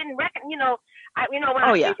 golly, I didn't reckon, when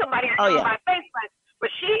I see somebody, I know my face,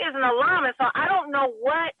 but she is an alum. And so I don't know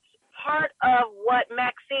what part of what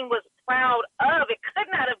Maxine was proud of. It could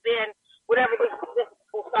not have been whatever this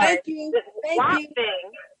WAP thing.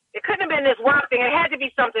 It couldn't have been this WAP thing. It had to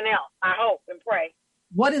be something else, I hope and pray.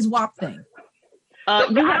 What is WAP thing?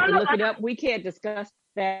 You have to look it up. We can't discuss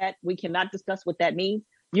that. We cannot discuss what that means.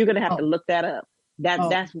 You're going to have to look that up.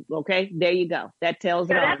 That's okay. There you go. That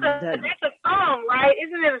tells it all. That's a song, right?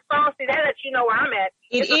 Isn't it a song? See, that lets you know where I'm at.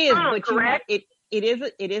 It is, but correct?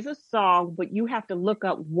 it is a song, but you have to look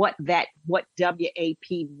up what WAP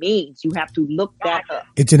means. You have to look that up.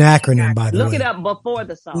 It's an acronym, by the way. Look it up before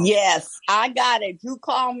the song. Yes, I got it. You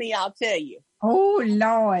call me, I'll tell you. Oh,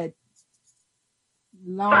 Lord.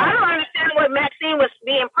 So I don't understand what Maxine was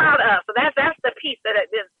being proud of. So that's the piece that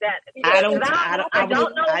I don't know. I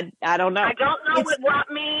don't know. I don't know. I don't know what WAP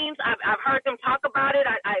means. I've heard them talk about it.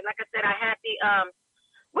 I like I said, I had the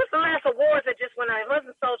what's the last awards that just went on? It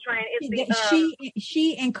wasn't Soul Train. It's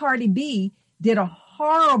she and Cardi B did a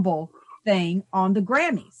horrible thing on the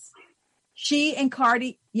Grammys. She and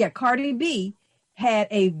Cardi B had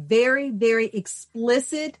a very, very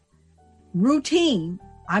explicit routine.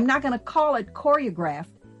 I'm not going to call it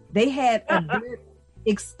choreographed. They had a very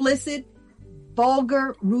explicit,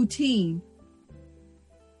 vulgar routine.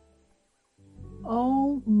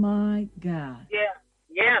 Oh my God. Yeah.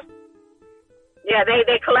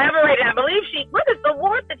 They collaborated. I believe what is the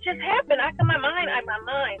award that just happened? My mind.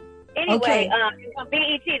 Anyway, okay.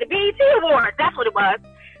 BET, the BET Awards. That's what it was.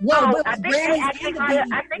 Well, I think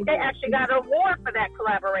they actually got an award for that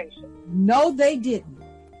collaboration. No, they didn't.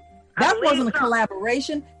 That wasn't a so.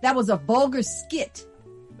 collaboration. That was a vulgar skit.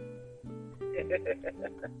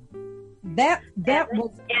 That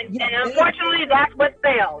was, and unfortunately, that's what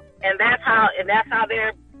sells, and that's how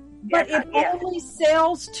they're. But it only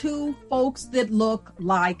sells to folks that look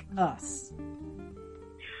like us.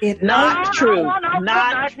 Not true.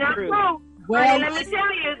 Not true. Well, let me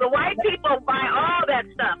tell you, the white people buy all that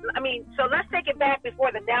stuff. I mean, so let's take it back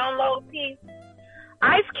before the download piece.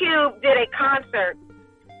 Ice Cube did a concert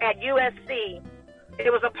at USC.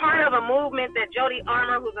 It was a part of a movement that Jody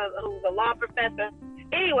Armour, who's a law professor.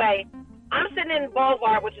 Anyway, I'm sitting in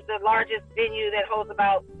Boulevard, which is the largest venue that holds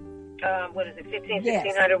about,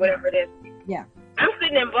 1,500, whatever it is. Yeah. I'm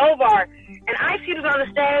sitting in Boulevard, and Ice Cube's on the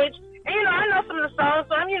stage, and, I know some of the songs,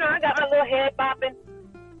 so I got my little head bopping.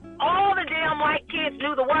 All the damn white kids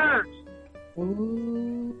knew the words.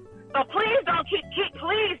 Ooh. So please don't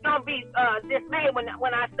be dismayed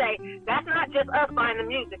when I say that's not just us buying the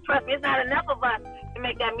music. Trust me, it's not enough of us to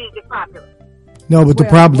make that music popular. No, but the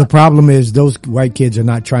problem is those white kids are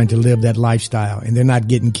not trying to live that lifestyle, and they're not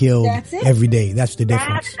getting killed every day. That's the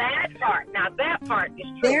difference. That part. Now that part is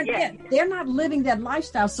true. They're not living that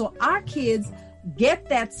lifestyle. So our kids get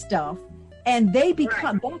that stuff, and they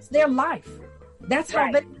become that's their life. That's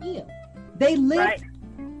how they live. They live. Right.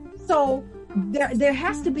 So there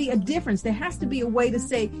has to be a difference. There has to be a way to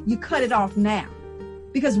say you cut it off now,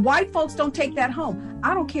 because white folks don't take that home.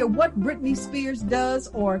 I don't care what Britney Spears does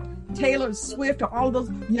or Taylor Swift or all of those.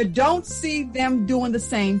 You don't see them doing the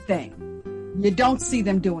same thing. You don't see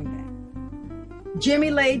them doing that.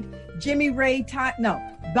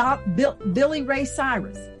 Billy Ray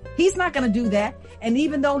Cyrus. He's not going to do that. And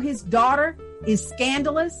even though his daughter is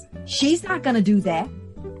scandalous, she's not going to do that.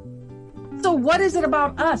 So what is it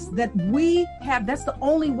about us that we have? That's the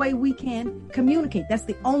only way we can communicate. That's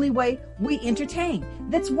the only way we entertain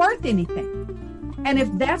that's worth anything. And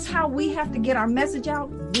if that's how we have to get our message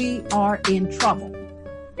out, we are in trouble.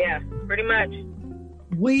 Yeah, pretty much.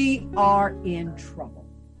 We are in trouble.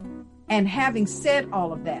 And having said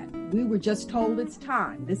all of that, we were just told it's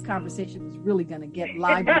time. This conversation is really going to get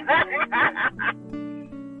live.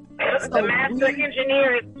 The master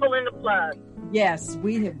engineer is pulling the plug. Yes,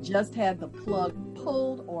 we have just had the plug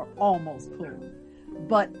pulled or almost pulled.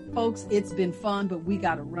 But folks, it's been fun, but we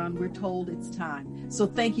got to run. We're told it's time. So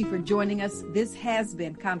thank you for joining us. This has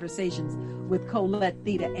been Conversations with Collette,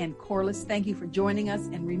 Theda, and Corliss. Thank you for joining us.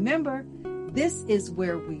 And remember, this is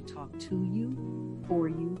where we talk to you, for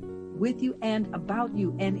you, with you, and about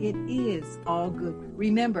you. And it is all good.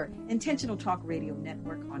 Remember, Intentional Talk Radio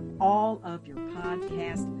Network on all of your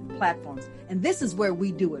podcast platforms. And this is where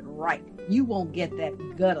we do it right. You won't get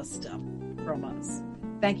that gutter stuff from us.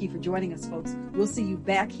 Thank you for joining us, folks. We'll see you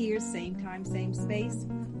back here, same time, same space,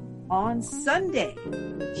 on Sunday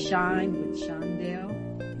with Shine with Shondell.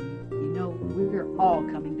 We're all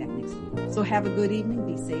coming back next week. So have a good evening.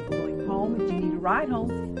 Be safe going home. If you need a ride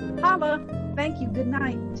home, holla. Thank you. Good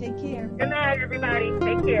night. Take care. Good night, everybody.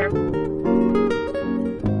 Take care.